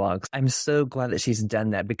her blogs. I'm so glad that she's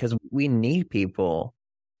done that, because we need people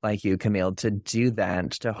like you, Camille, to do that,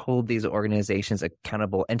 to hold these organizations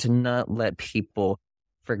accountable and to not let people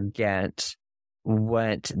forget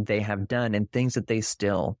what they have done and things that they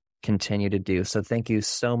still continue to do. So thank you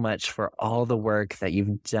so much for all the work that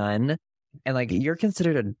you've done. And like, you're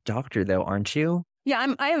considered a doctor though, aren't you?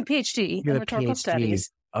 Yeah, I have a PhD in rhetorical studies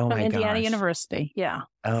from Indiana University. Yeah.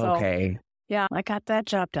 Oh, okay. Yeah, I got that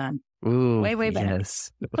job done. Ooh, way back.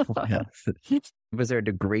 Yes. Was there a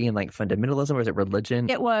degree in like fundamentalism, or was it religion?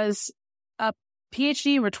 It was a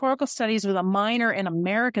PhD in rhetorical studies with a minor in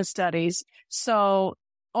American studies. So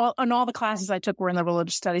all the classes I took were in the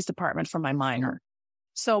religious studies department for my minor.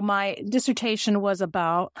 So my dissertation was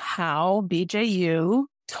about how BJU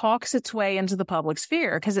talks its way into the public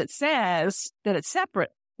sphere, because it says that it's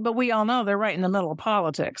separate, but we all know they're right in the middle of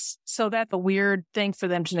politics. So that's a weird thing for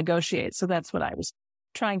them to negotiate. So that's what I was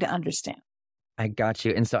trying to understand. I got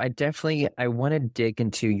you. And so I want to dig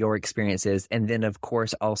into your experiences, and then of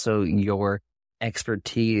course also your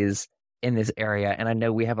expertise in this area. And I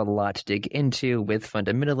know we have a lot to dig into with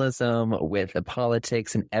fundamentalism, with the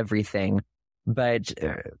politics and everything. But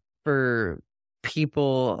for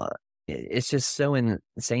people, it's just so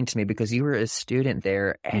insane to me, because you were a student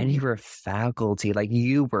there and you were faculty, like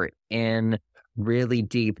you were in really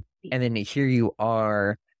deep. And then here you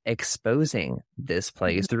are exposing this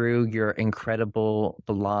place through your incredible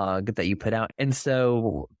blog that you put out. And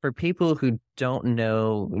so for people who don't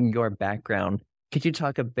know your background, could you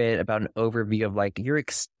talk a bit about an overview of like your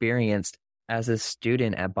experience as a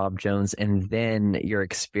student at Bob Jones and then your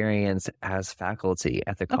experience as faculty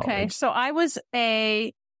at the college? Okay, so I was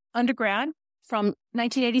a undergrad from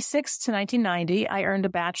 1986 to 1990. I earned a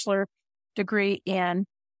Bachelor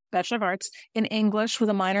of Arts in English with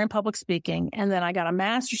a minor in public speaking. And then I got a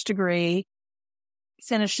master's degree,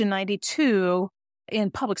 finished in 92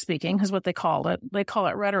 in public speaking is what they called it. They call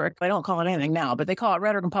it rhetoric. They don't call it anything now, but they call it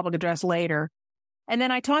rhetoric and public address later. And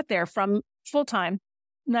then I taught there from full-time,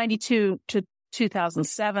 92 to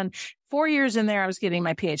 2007. 4 years in there, I was getting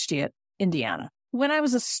my PhD at Indiana. When I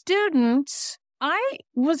was a student, I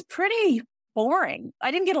was pretty boring.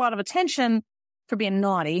 I didn't get a lot of attention for being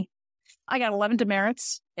naughty. I got 11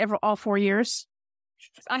 demerits all 4 years.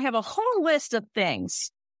 I have a whole list of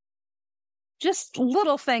things, just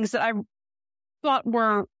little things that I thought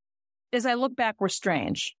were, as I look back, were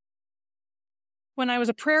strange. When I was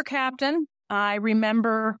a prayer captain, I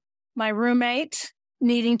remember my roommate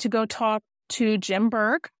needing to go talk to Jim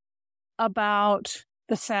Berg about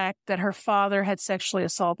the fact that her father had sexually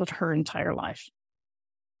assaulted her entire life.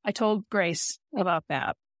 I told Grace about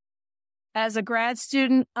that. As a grad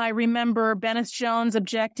student, I remember Bennett Jones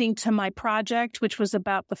objecting to my project, which was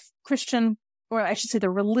about the Christian, or I should say the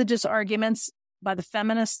religious arguments by the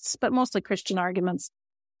feminists, but mostly Christian arguments.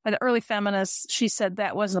 By the early feminists, she said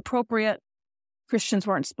that wasn't appropriate. Christians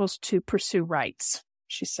weren't supposed to pursue rights,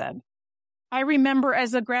 she said. I remember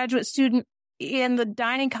as a graduate student in the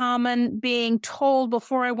dining common being told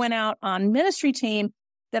before I went out on ministry team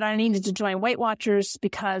that I needed to join Weight Watchers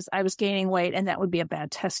because I was gaining weight and that would be a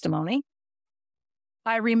bad testimony.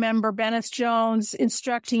 I remember Bennett Jones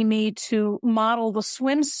instructing me to model the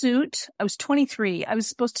swimsuit. I was 23. I was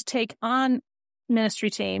supposed to take on ministry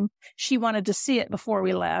team. She wanted to see it before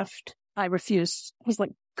we left. I refused. I was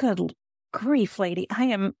like, good grief, lady, I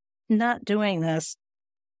am not doing this.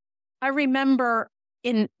 I remember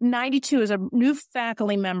in 92 as a new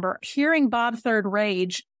faculty member hearing Bob Third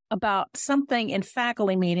rage about something in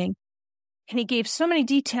faculty meeting. And he gave so many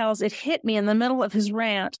details, it hit me in the middle of his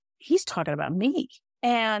rant. He's talking about me.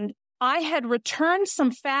 And I had returned some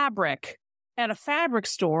fabric at a fabric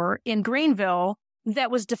store in Greenville that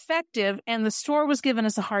was defective, and the store was giving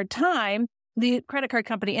us a hard time. The credit card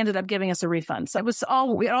company ended up giving us a refund. So it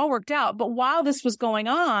all worked out. But while this was going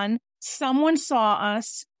on, someone saw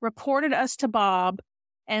us, reported us to Bob,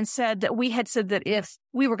 and said that we had said that if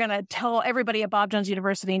we were going to tell everybody at Bob Jones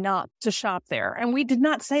University not to shop there. And we did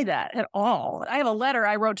not say that at all. I have a letter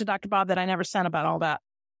I wrote to Dr. Bob that I never sent about all that.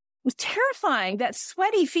 It was terrifying. That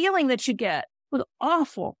sweaty feeling that you get was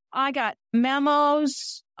awful. I got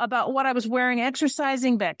memos about what I was wearing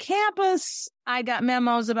exercising back campus. I got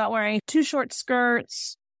memos about wearing too short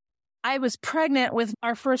skirts. I was pregnant with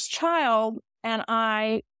our first child, and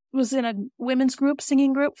I was in a women's group,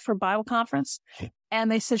 singing group for Bible conference.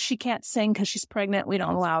 And they said she can't sing because she's pregnant. We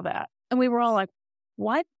don't allow that. And we were all like,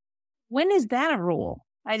 what? When is that a rule?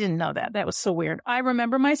 I didn't know that. That was so weird. I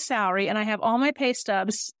remember my salary, and I have all my pay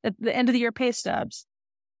stubs, at the end of the year pay stubs.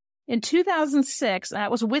 In 2006,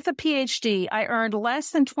 that was with a PhD, I earned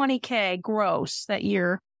less than $20K gross that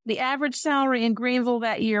year. The average salary in Greenville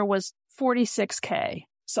that year was $46K.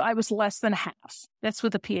 So I was less than half. That's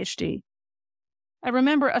with a PhD. I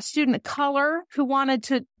remember a student of color who wanted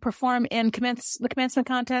to perform in the commencement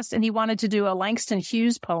contest, and he wanted to do a Langston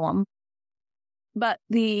Hughes poem. But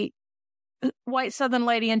the white Southern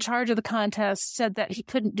lady in charge of the contest said that he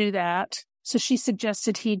couldn't do that. So she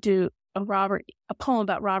suggested he do a poem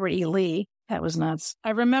about Robert E. Lee. That was nuts. I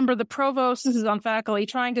remember the provost, this is on faculty,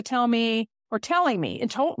 trying to telling me,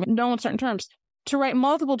 and told me, no uncertain terms, to write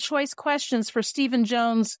multiple choice questions for Stephen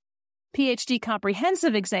Jones' PhD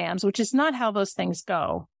comprehensive exams, which is not how those things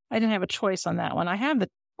go. I didn't have a choice on that one. I have the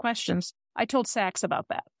questions. I told Sachs about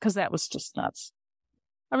that because that was just nuts.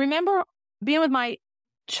 I remember being with my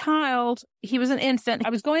child, he was an infant. I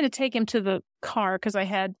was going to take him to the car because I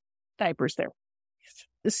had diapers there.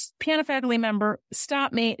 This piano faculty member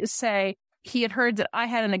stopped me to say he had heard that I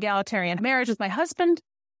had an egalitarian marriage with my husband,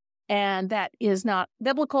 and that is not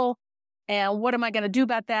biblical. And what am I going to do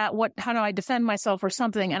about that? How do I defend myself or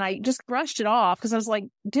something? And I just brushed it off because I was like,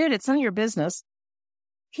 dude, it's none of your business.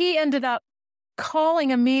 He ended up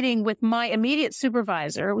calling a meeting with my immediate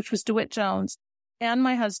supervisor, which was DeWitt Jones, and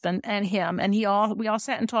my husband and him. And we all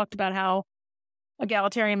sat and talked about how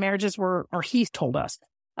egalitarian marriages were, or he told us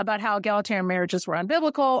about how egalitarian marriages were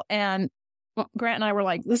unbiblical. And Grant and I were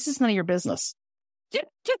like, this is none of your business.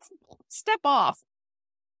 Just step off.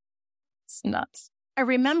 It's nuts. I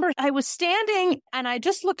remember I was standing, and I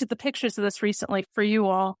just looked at the pictures of this recently for you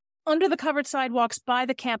all, under the covered sidewalks by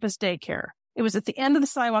the campus daycare. It was at the end of the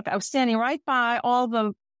sidewalk. I was standing right by all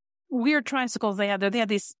the weird tricycles they had there. They had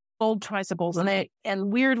these old tricycles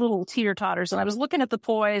and weird little teeter-totters. And I was looking at the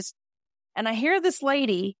toys, and I hear this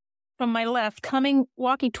lady from my left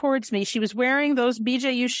walking towards me. She was wearing those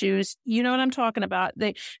BJU shoes. You know what I'm talking about.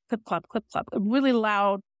 They clip, clop, really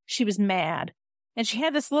loud. She was mad. And she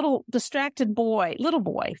had this little distracted little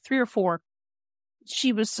boy, 3 or 4.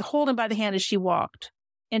 She was holding by the hand as she walked.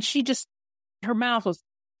 And she was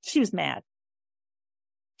mad.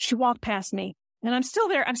 She walked past me, and I'm still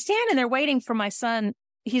there. I'm standing there waiting for my son.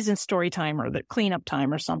 He's in story time or the cleanup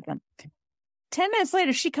time or something. 10 minutes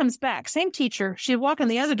later, she comes back. Same teacher. She'd walk in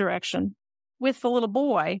the other direction with the little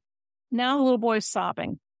boy. Now the little boy is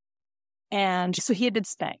sobbing. And so he had been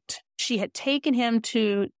spanked. She had taken him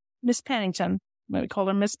to Miss Pennington, we called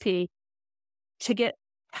her Miss P, to get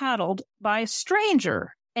paddled by a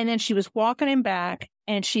stranger. And then she was walking him back,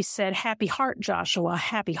 and she said, "Happy heart, Joshua,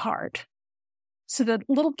 happy heart." So the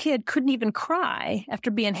little kid couldn't even cry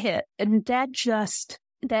after being hit. And that just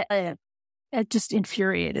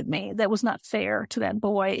infuriated me. That was not fair to that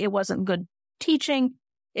boy. It wasn't good teaching.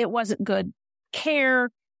 It wasn't good care.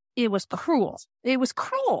 It was cruel. It was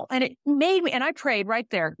cruel. And it made me, and I prayed right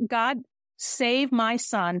there, God, save my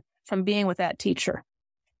son from being with that teacher.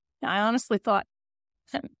 Now, I honestly thought,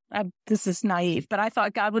 this is naive, but I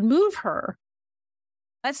thought God would move her.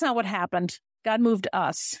 That's not what happened. God moved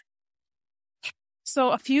us.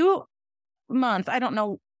 So a few months, I don't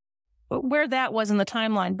know where that was in the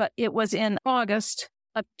timeline, but it was in August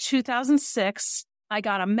of 2006. I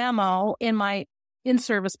got a memo in my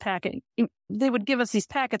in-service packet. They would give us these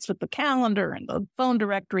packets with the calendar and the phone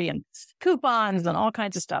directory and coupons and all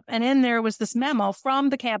kinds of stuff. And in there was this memo from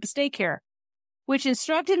the campus daycare, which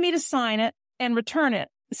instructed me to sign it and return it.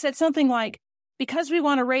 It said something like, because we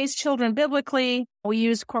want to raise children biblically, we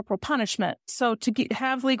use corporal punishment. So to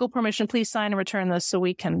have legal permission, please sign and return this so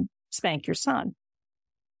we can spank your son.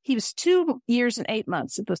 He was 2 years and 8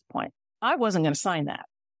 months at this point. I wasn't going to sign that.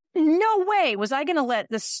 No way was I going to let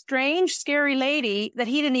this strange, scary lady that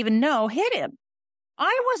he didn't even know hit him.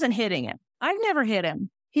 I wasn't hitting him. I've never hit him.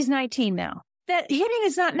 He's 19 now. That hitting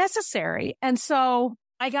is not necessary. And so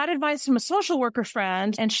I got advice from a social worker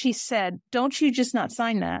friend, and she said, don't you just not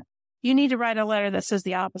sign that. You need to write a letter that says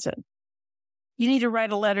the opposite. You need to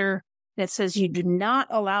write a letter that says you do not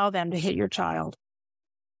allow them to hit your child.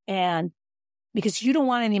 And because you don't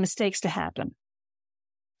want any mistakes to happen.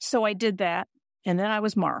 So I did that. And then I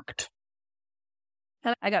was marked.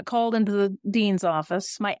 And I got called into the dean's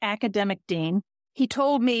office, my academic dean. He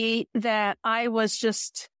told me that I was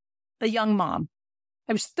just a young mom.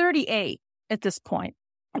 I was 38 at this point.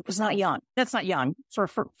 It was not young. That's not young. For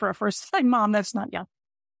a first-time mom, that's not young.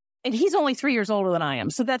 And he's only 3 years older than I am.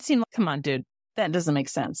 So that seemed like, come on, dude, that doesn't make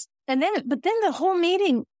sense. But then the whole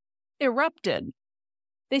meeting erupted.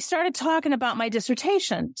 They started talking about my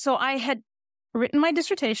dissertation. So I had written my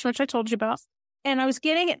dissertation, which I told you about, and I was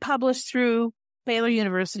getting it published through Baylor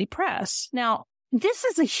University Press. Now, this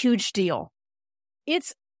is a huge deal.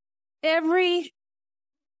 It's every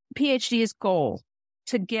PhD's goal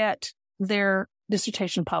to get their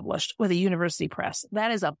dissertation published with a university press.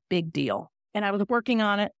 That is a big deal. And I was working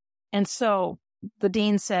on it. And so the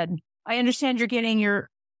dean said, I understand you're getting your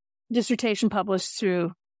dissertation published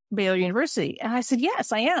through Baylor University. And I said,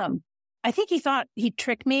 yes, I am. I think he thought he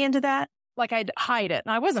tricked me into that. Like I'd hide it.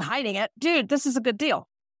 And I wasn't hiding it. Dude, this is a good deal.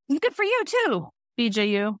 It's good for you too,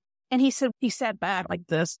 BJU. And he sat back like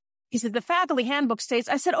this. He said, the faculty handbook states,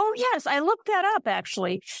 I said, oh yes, I looked that up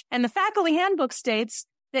actually. And the faculty handbook states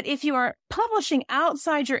that if you are publishing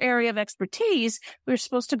outside your area of expertise, we're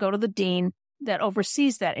supposed to go to the dean that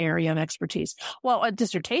oversees that area of expertise. Well, a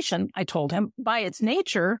dissertation, I told him, by its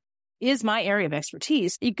nature is my area of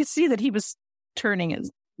expertise. You could see that he was turning his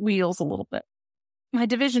wheels a little bit. My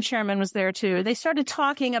division chairman was there too. They started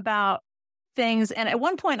talking about things. And at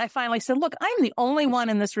one point I finally said, look, I'm the only one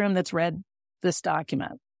in this room that's read this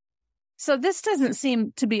document. So this doesn't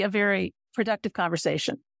seem to be a very productive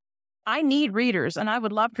conversation. I need readers and I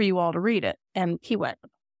would love for you all to read it. And he went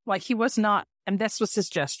like he was not, and this was his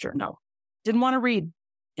gesture. No, didn't want to read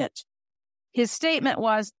it. His statement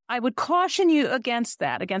was, I would caution you against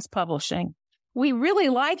that, against publishing. We really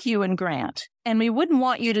like you and Grant, and we wouldn't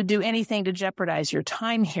want you to do anything to jeopardize your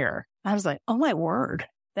time here. I was like, oh my word,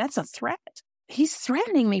 that's a threat. He's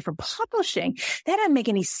threatening me for publishing. That doesn't make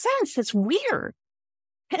any sense. It's weird.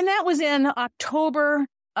 And that was in October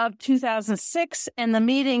of 2006, and the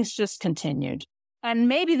meetings just continued. And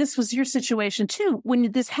maybe this was your situation too.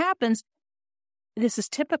 When this happens, this is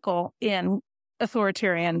typical in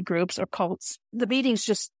authoritarian groups or cults. The meetings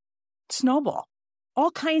just snowball.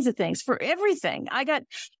 All kinds of things for everything. I got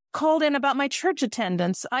called in about my church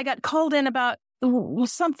attendance. I got called in about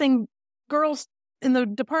something girls in the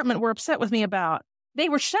department were upset with me about. They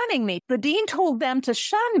were shunning me. The dean told them to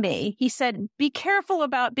shun me. He said, be careful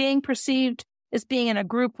about being perceived as being in a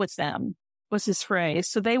group with them, was his phrase.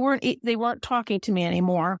 So they weren't talking to me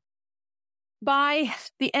anymore. By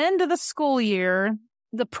the end of the school year,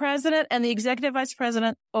 the president and the executive vice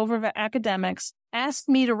president over academics asked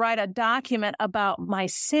me to write a document about my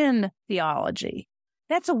sin theology.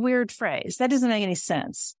 That's a weird phrase. That doesn't make any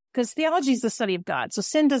sense because theology is the study of God. So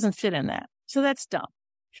sin doesn't fit in that. So that's dumb.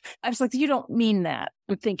 I was like, you don't mean that.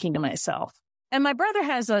 I'm thinking to myself. And my brother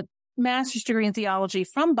has a master's degree in theology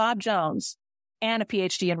from Bob Jones and a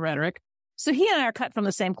PhD in rhetoric. So he and I are cut from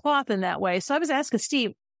the same cloth in that way. So I was asking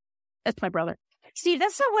Steve, that's my brother, Steve,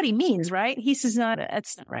 that's not what he means, right? He says, no,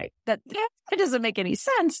 that's not right. That doesn't make any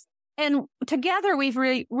sense. And together we've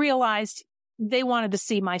realized they wanted to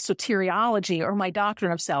see my soteriology or my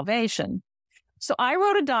doctrine of salvation. So I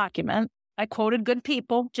wrote a document. I quoted good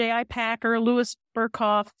people, J.I. Packer, Louis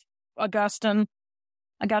Berkhoff, Augustine.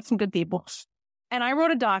 I got some good people. And I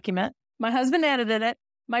wrote a document. My husband edited it.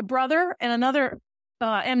 My brother and another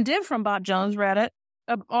MDiv from Bob Jones read it.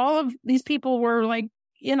 All of these people were like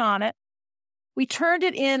in on it. We turned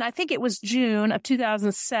it in, I think it was June of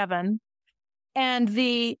 2007. And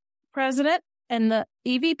the president and the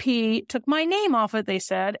EVP took my name off it, they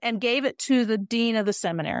said, and gave it to the dean of the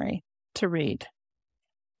seminary to read.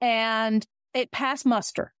 And it passed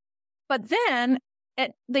muster. But then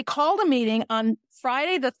they called a meeting on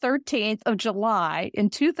Friday, the 13th of July in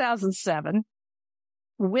 2007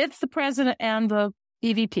 with the president and the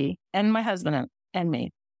EVP and my husband and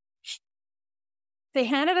me. They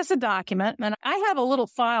handed us a document, and I have a little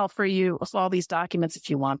file for you with all these documents if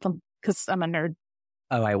you want them, because I'm a nerd.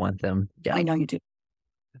 Oh, I want them. Yeah, I know you do.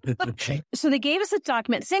 So they gave us a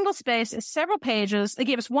document, single space, several pages. They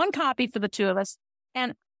gave us one copy for the two of us,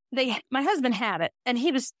 and my husband had it, and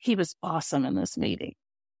he was awesome in this meeting.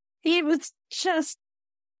 He was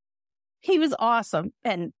awesome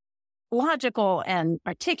and logical and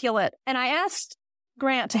articulate. And I asked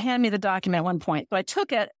Grant to hand me the document at one point, so I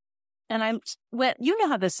took it. And I went, you know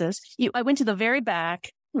how this is. I went to the very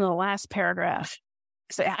back, in the last paragraph.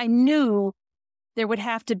 So I knew there would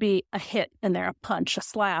have to be a hit in there, a punch, a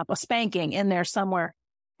slap, a spanking in there somewhere.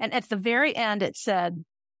 And at the very end, it said,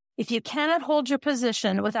 if you cannot hold your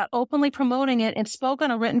position without openly promoting it in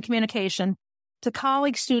spoken or written communication to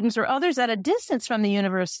colleagues, students, or others at a distance from the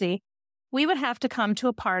university, we would have to come to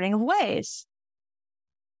a parting of ways.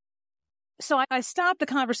 So I stopped the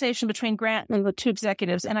conversation between Grant and the two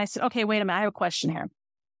executives, and I said, okay, wait a minute, I have a question here.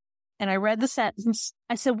 And I read the sentence.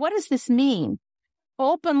 I said, what does this mean?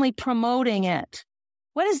 Openly promoting it.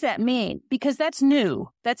 What does that mean? Because that's new.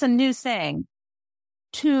 That's a new thing.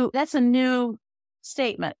 That's a new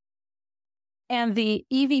statement. And the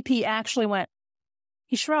EVP actually went,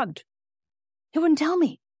 he shrugged. He wouldn't tell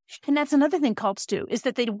me. And that's another thing cults do, is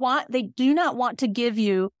that they do not want to give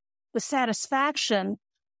you the satisfaction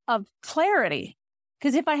of clarity.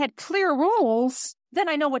 Because if I had clear rules, then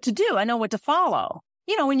I know what to do. I know what to follow.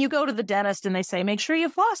 You know, when you go to the dentist and they say, make sure you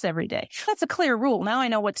floss every day. That's a clear rule. Now I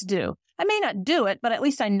know what to do. I may not do it, but at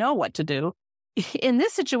least I know what to do. In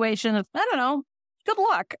this situation, I don't know. Good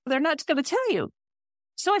luck. They're not going to tell you.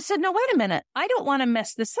 So I said, no, wait a minute. I don't want to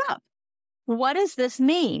mess this up. What does this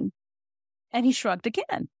mean? And he shrugged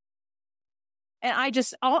again. And I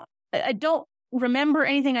don't remember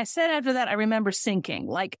anything I said after that. I remember sinking,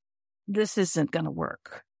 like, this isn't going to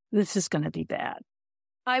work. This is going to be bad.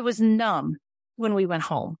 I was numb when we went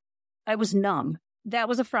home. I was numb. That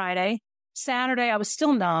was a Friday. Saturday, I was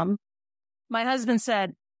still numb. My husband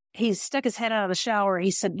said, he stuck his head out of the shower.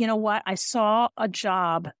 He said, you know what? I saw a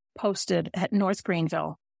job posted at North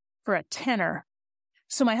Greenville for a tenor.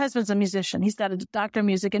 So my husband's a musician. He's got a doctor of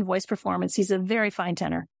music and voice performance. He's a very fine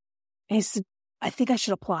tenor. And he said, I think I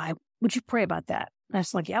should apply. Would you pray about that? And I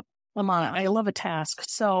was like, yep, I'm on it. I love a task.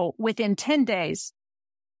 So within 10 days,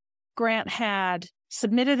 Grant had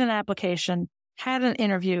submitted an application, had an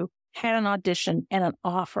interview, had an audition, and an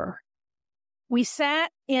offer. We sat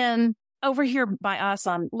in, over here by us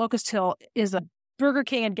on Locust Hill is a Burger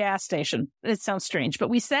King and gas station. It sounds strange, but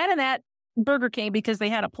we sat in that Burger King because they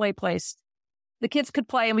had a play place. The kids could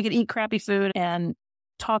play and we could eat crappy food and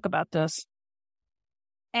talk about this.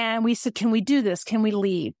 And we said, can we do this? Can we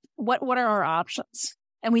leave? What are our options?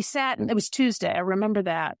 And we sat, and it was Tuesday. I remember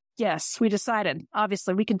that. Yes, we decided,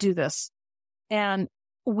 obviously, we could do this. And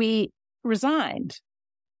we resigned.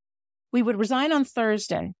 We would resign on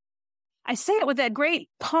Thursday. I say it with that great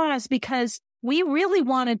pause because we really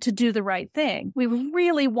wanted to do the right thing. We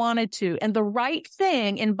really wanted to. And the right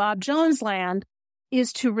thing in Bob Jones land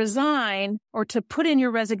is to resign or to put in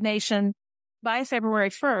your resignation by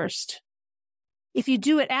February 1st. If you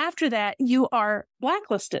do it after that, you are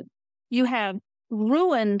blacklisted. You have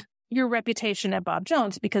ruined your reputation at Bob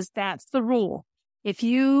Jones because that's the rule. If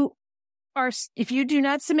you do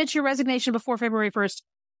not submit your resignation before February 1st,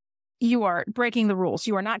 you are breaking the rules.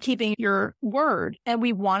 You are not keeping your word. And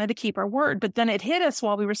we wanted to keep our word. But then it hit us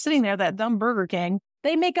while we were sitting there, that dumb Burger King.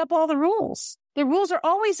 They make up all the rules. The rules are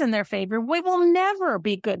always in their favor. We will never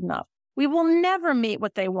be good enough. We will never meet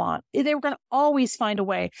what they want. They were going to always find a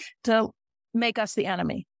way to make us the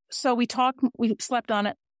enemy. So we slept on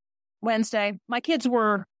it Wednesday. My kids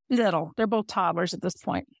were little. They're both toddlers at this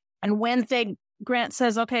point. And Wednesday, Grant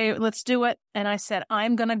says, okay, let's do it. And I said,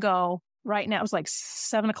 I'm going to go right now. It was like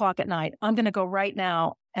 7:00 at night. I'm going to go right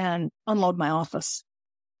now and unload my office.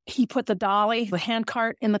 He put the hand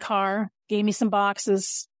cart in the car, gave me some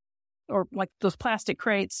boxes or like those plastic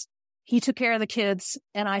crates. He took care of the kids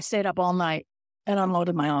and I stayed up all night and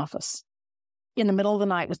unloaded my office in the middle of the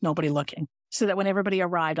night with nobody looking, so that when everybody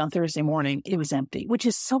arrived on Thursday morning, it was empty, which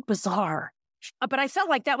is so bizarre. But I felt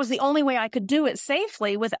like that was the only way I could do it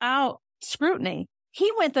safely without scrutiny. He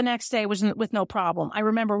went the next day with no problem. I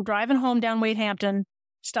remember driving home down Wade Hampton,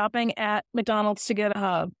 stopping at McDonald's to get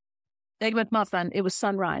a Egg McMuffin. It was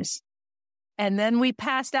sunrise. And then we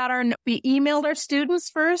we emailed our students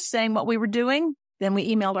first saying what we were doing. Then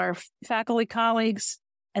we emailed our faculty colleagues.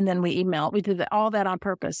 And then we did all that on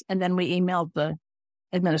purpose. And then we emailed the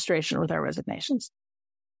administration with our resignations.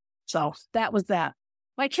 So that was that.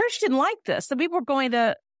 My church didn't like this. The people were going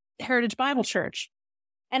to Heritage Bible Church.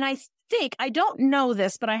 And I don't know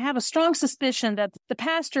this, but I have a strong suspicion that the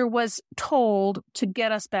pastor was told to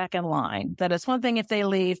get us back in line, that it's one thing if they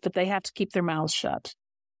leave, but they have to keep their mouths shut.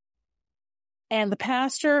 And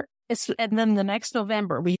and then the next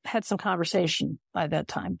November, we had some conversation by that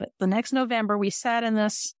time, but the next November, we sat in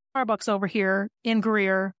this Starbucks over here in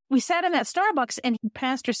Greer. We sat in that Starbucks and the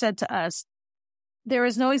pastor said to us, there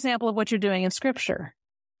is no example of what you're doing in Scripture.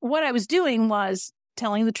 What I was doing was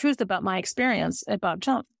telling the truth about my experience at Bob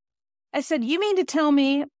Jones. I said, you mean to tell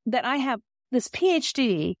me that I have this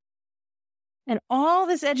PhD and all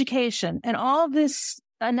this education and all this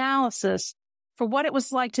analysis for what it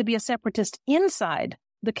was like to be a separatist inside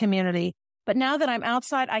the community, but now that I'm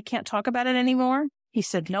outside, I can't talk about it anymore? He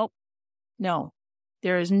said, nope, no.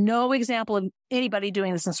 There is no example of anybody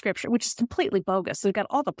doing this in Scripture, which is completely bogus. They've got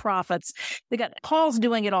all the prophets. They got Paul's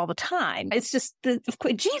doing it all the time. It's just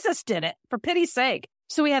Jesus did it, for pity's sake.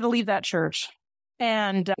 So we had to leave that church,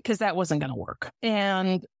 and because that wasn't going to work.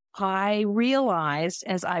 And I realized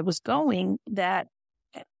as I was going that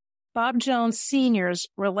Bob Jones Sr.'s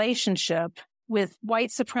relationship with white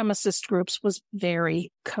supremacist groups was very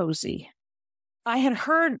cozy. I had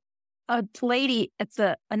heard a lady at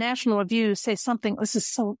a National Review say something, this is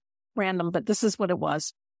so random, but this is what it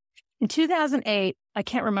was. In 2008, I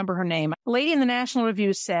can't remember her name, a lady in the National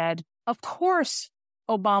Review said, of course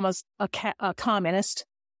Obama's a communist.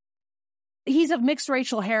 He's of mixed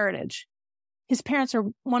racial heritage. His parents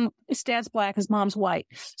his dad's black, his mom's white.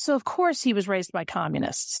 So of course he was raised by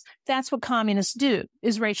communists. That's what communists do,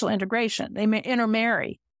 is racial integration. They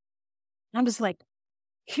intermarry. I'm just like,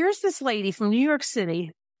 here's this lady from New York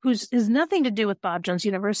City who has nothing to do with Bob Jones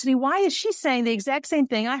University. Why is she saying the exact same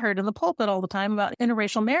thing I heard in the pulpit all the time about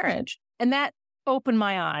interracial marriage? And that opened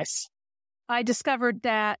my eyes. I discovered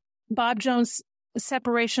that Bob Jones'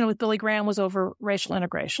 separation with Billy Graham was over racial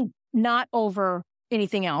integration, not over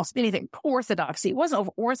anything else, anything orthodoxy. It wasn't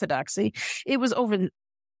over orthodoxy. It was over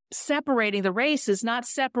separating the races, not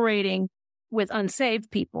separating with unsaved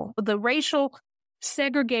people. The racial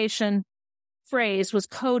segregation phrase was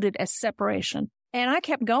coded as separation. And I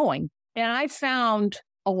kept going, and I found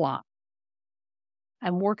a lot.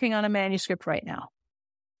 I'm working on a manuscript right now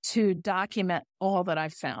to document all that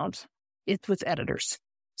I've found. It's with editors.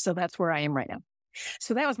 So that's where I am right now.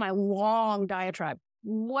 So that was my long diatribe.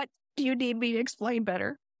 What do you need me to explain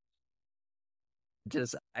better?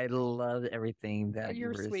 I love everything that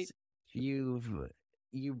You're sweet. You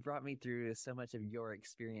brought me through so much of your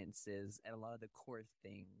experiences and a lot of the core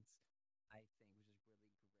things, I think, which is really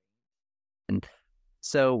great. And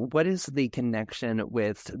so what is the connection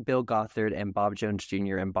with Bill Gothard and Bob Jones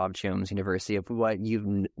Jr. and Bob Jones University of what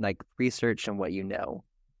you've researched and what you know?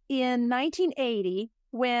 In 1980,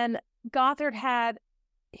 when Gothard had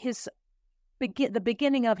the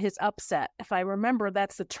beginning of his upset, if I remember,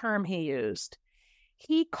 that's the term he used.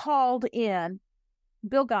 Bill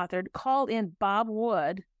Gothard called in Bob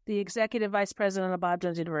Wood, the executive vice president of Bob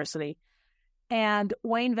Jones University, and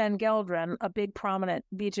Wayne Van Gelderen, a big prominent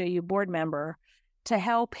BJU board member, to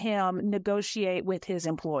help him negotiate with his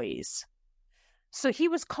employees. So he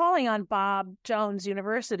was calling on Bob Jones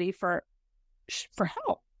University for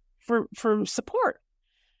help, for support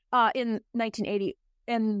in 1980.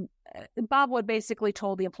 And Bob Wood basically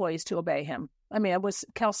told the employees to obey him. I mean, it was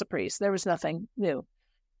Calciprese. There was nothing new.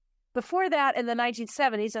 Before that, in the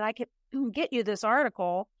 1970s, and I can get you this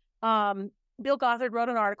article, Bill Gothard wrote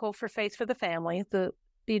an article for Faith for the Family, the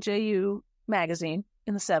BJU magazine,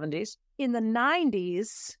 in the 70s. In the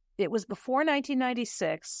 90s, it was before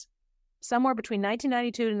 1996, somewhere between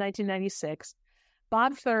 1992 and 1996,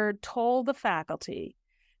 Bob Third told the faculty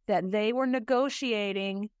that they were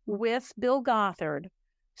negotiating with Bill Gothard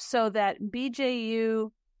so that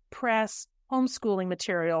BJU Press homeschooling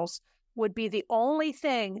materials would be the only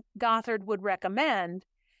thing Gothard would recommend.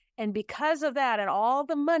 And because of that and all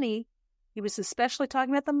the money, he was especially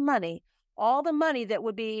talking about the money, all the money that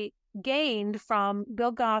would be gained from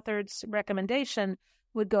Bill Gothard's recommendation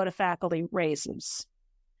would go to faculty raises.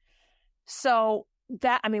 So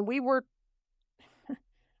that, I mean, we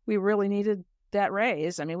really needed that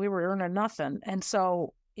raise. I mean, we were earning nothing. And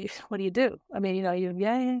so what do you do? I mean,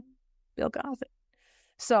 Bill Gothard.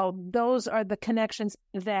 So those are the connections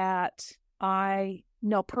that I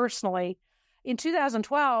know personally. In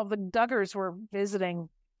 2012, the Duggars were visiting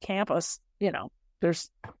campus.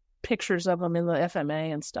 There's pictures of them in the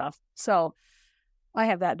FMA and stuff. So I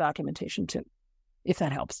have that documentation too, if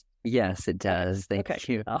that helps. Yes, it does. Thank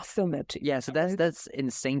you. I'll send that to you. Yeah, so that's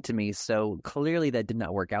insane to me. So clearly that did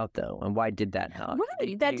not work out, though. And why did that not?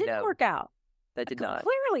 Right, that didn't work out. That did not.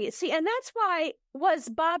 Clearly. See, and that's why, was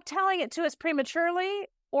Bob telling it to us prematurely,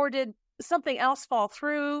 or did something else fall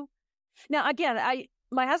through? Now, again,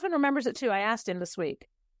 my husband remembers it too. I asked him this week.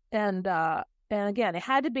 And again, it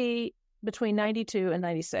had to be between 92 and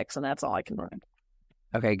 96, and that's all I can remember.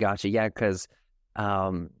 Okay, gotcha. Yeah, because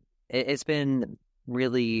it's been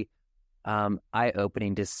really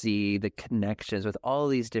eye-opening to see the connections with all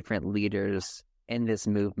these different leaders in this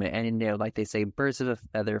movement. And, like they say, birds of a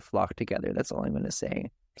feather flock together. That's all I'm going to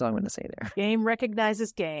say. That's all I'm going to say there. Game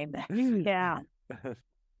recognizes game. Yeah.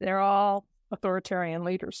 They're all authoritarian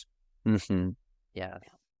leaders. Mm-hmm. Yeah.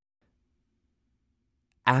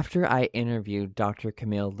 After I interviewed Dr.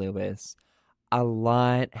 Camille Lewis, a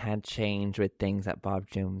lot had changed with things at Bob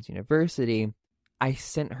Jones University. I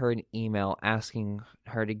sent her an email asking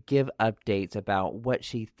her to give updates about what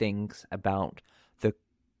she thinks about the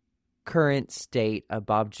current state of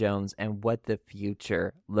Bob Jones and what the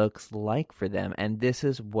future looks like for them. And this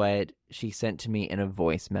is what she sent to me in a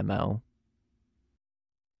voice memo.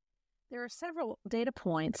 There are several data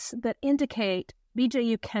points that indicate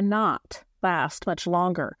BJU cannot last much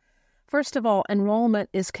longer. First of all, enrollment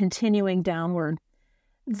is continuing downward.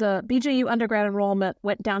 The BJU undergrad enrollment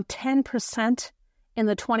went down 10% in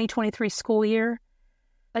the 2023 school year.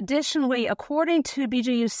 Additionally, according to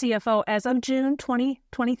BJU CFO, as of June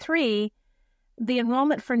 2023, the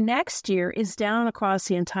enrollment for next year is down across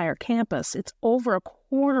the entire campus. It's over a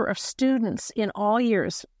quarter of students in all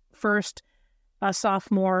years, first,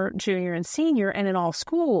 sophomore, junior, and senior, and in all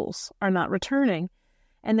schools are not returning.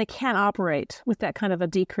 And they can't operate with that kind of a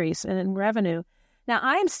decrease in revenue. Now,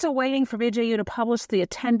 I am still waiting for BJU to publish the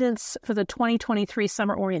attendance for the 2023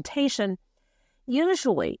 summer orientation.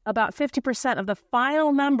 Usually, about 50% of the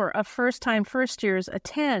final number of first-time first-years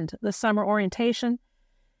attend the summer orientation.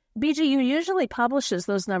 BJU usually publishes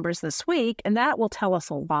those numbers this week, and that will tell us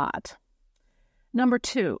a lot. Number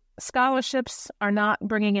 2, scholarships are not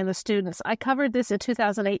bringing in the students. I covered this in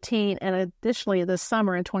 2018 and additionally this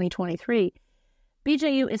summer in 2023.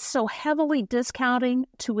 BJU is so heavily discounting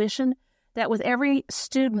tuition that with every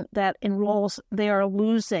student that enrolls, they are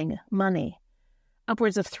losing money,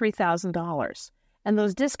 upwards of $3,000. And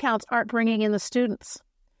those discounts aren't bringing in the students.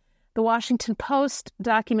 The Washington Post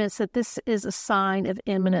documents that this is a sign of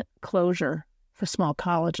imminent closure for small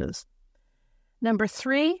colleges. Number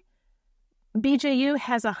 3, BJU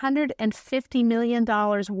has $150 million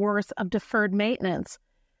worth of deferred maintenance.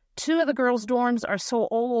 2 of the girls' dorms are so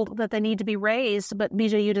old that they need to be raised, but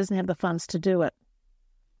BJU doesn't have the funds to do it.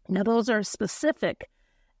 Now, those are specific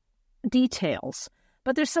details,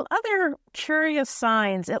 but there's some other curious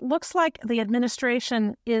signs. It looks like the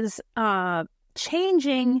administration is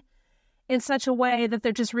changing in such a way that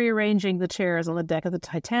they're just rearranging the chairs on the deck of the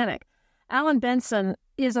Titanic. Alan Benson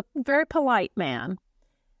is a very polite man,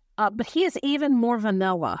 but he is even more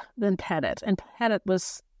vanilla than Pettit, and Pettit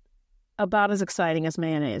was about as exciting as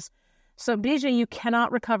mayonnaise. So BJU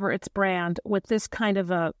cannot recover its brand with this kind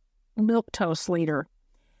of a milquetoast leader.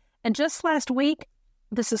 And just last week,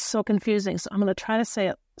 this is so confusing, so I'm going to try to say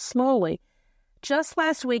it slowly. Just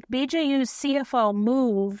last week, BJU's CFO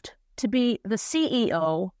moved to be the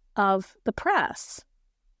CEO of the press.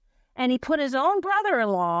 And he put his own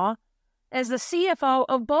brother-in-law as the CFO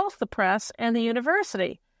of both the press and the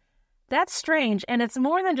university. That's strange, and it's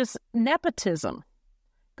more than just nepotism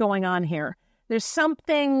going on here. There's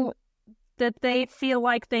something that they feel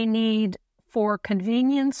like they need for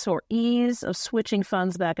convenience or ease of switching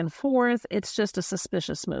funds back and forth. It's just a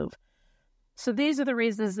suspicious move. So these are the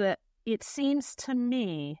reasons that it seems to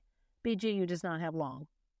me BJU does not have long.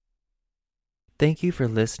 Thank you for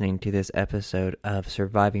listening to this episode of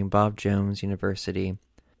Surviving Bob Jones University.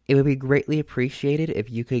 It would be greatly appreciated if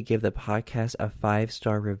you could give the podcast a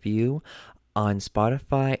 5-star review on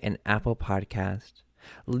Spotify and Apple Podcasts.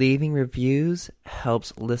 Leaving reviews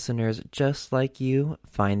helps listeners just like you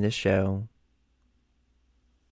find the show.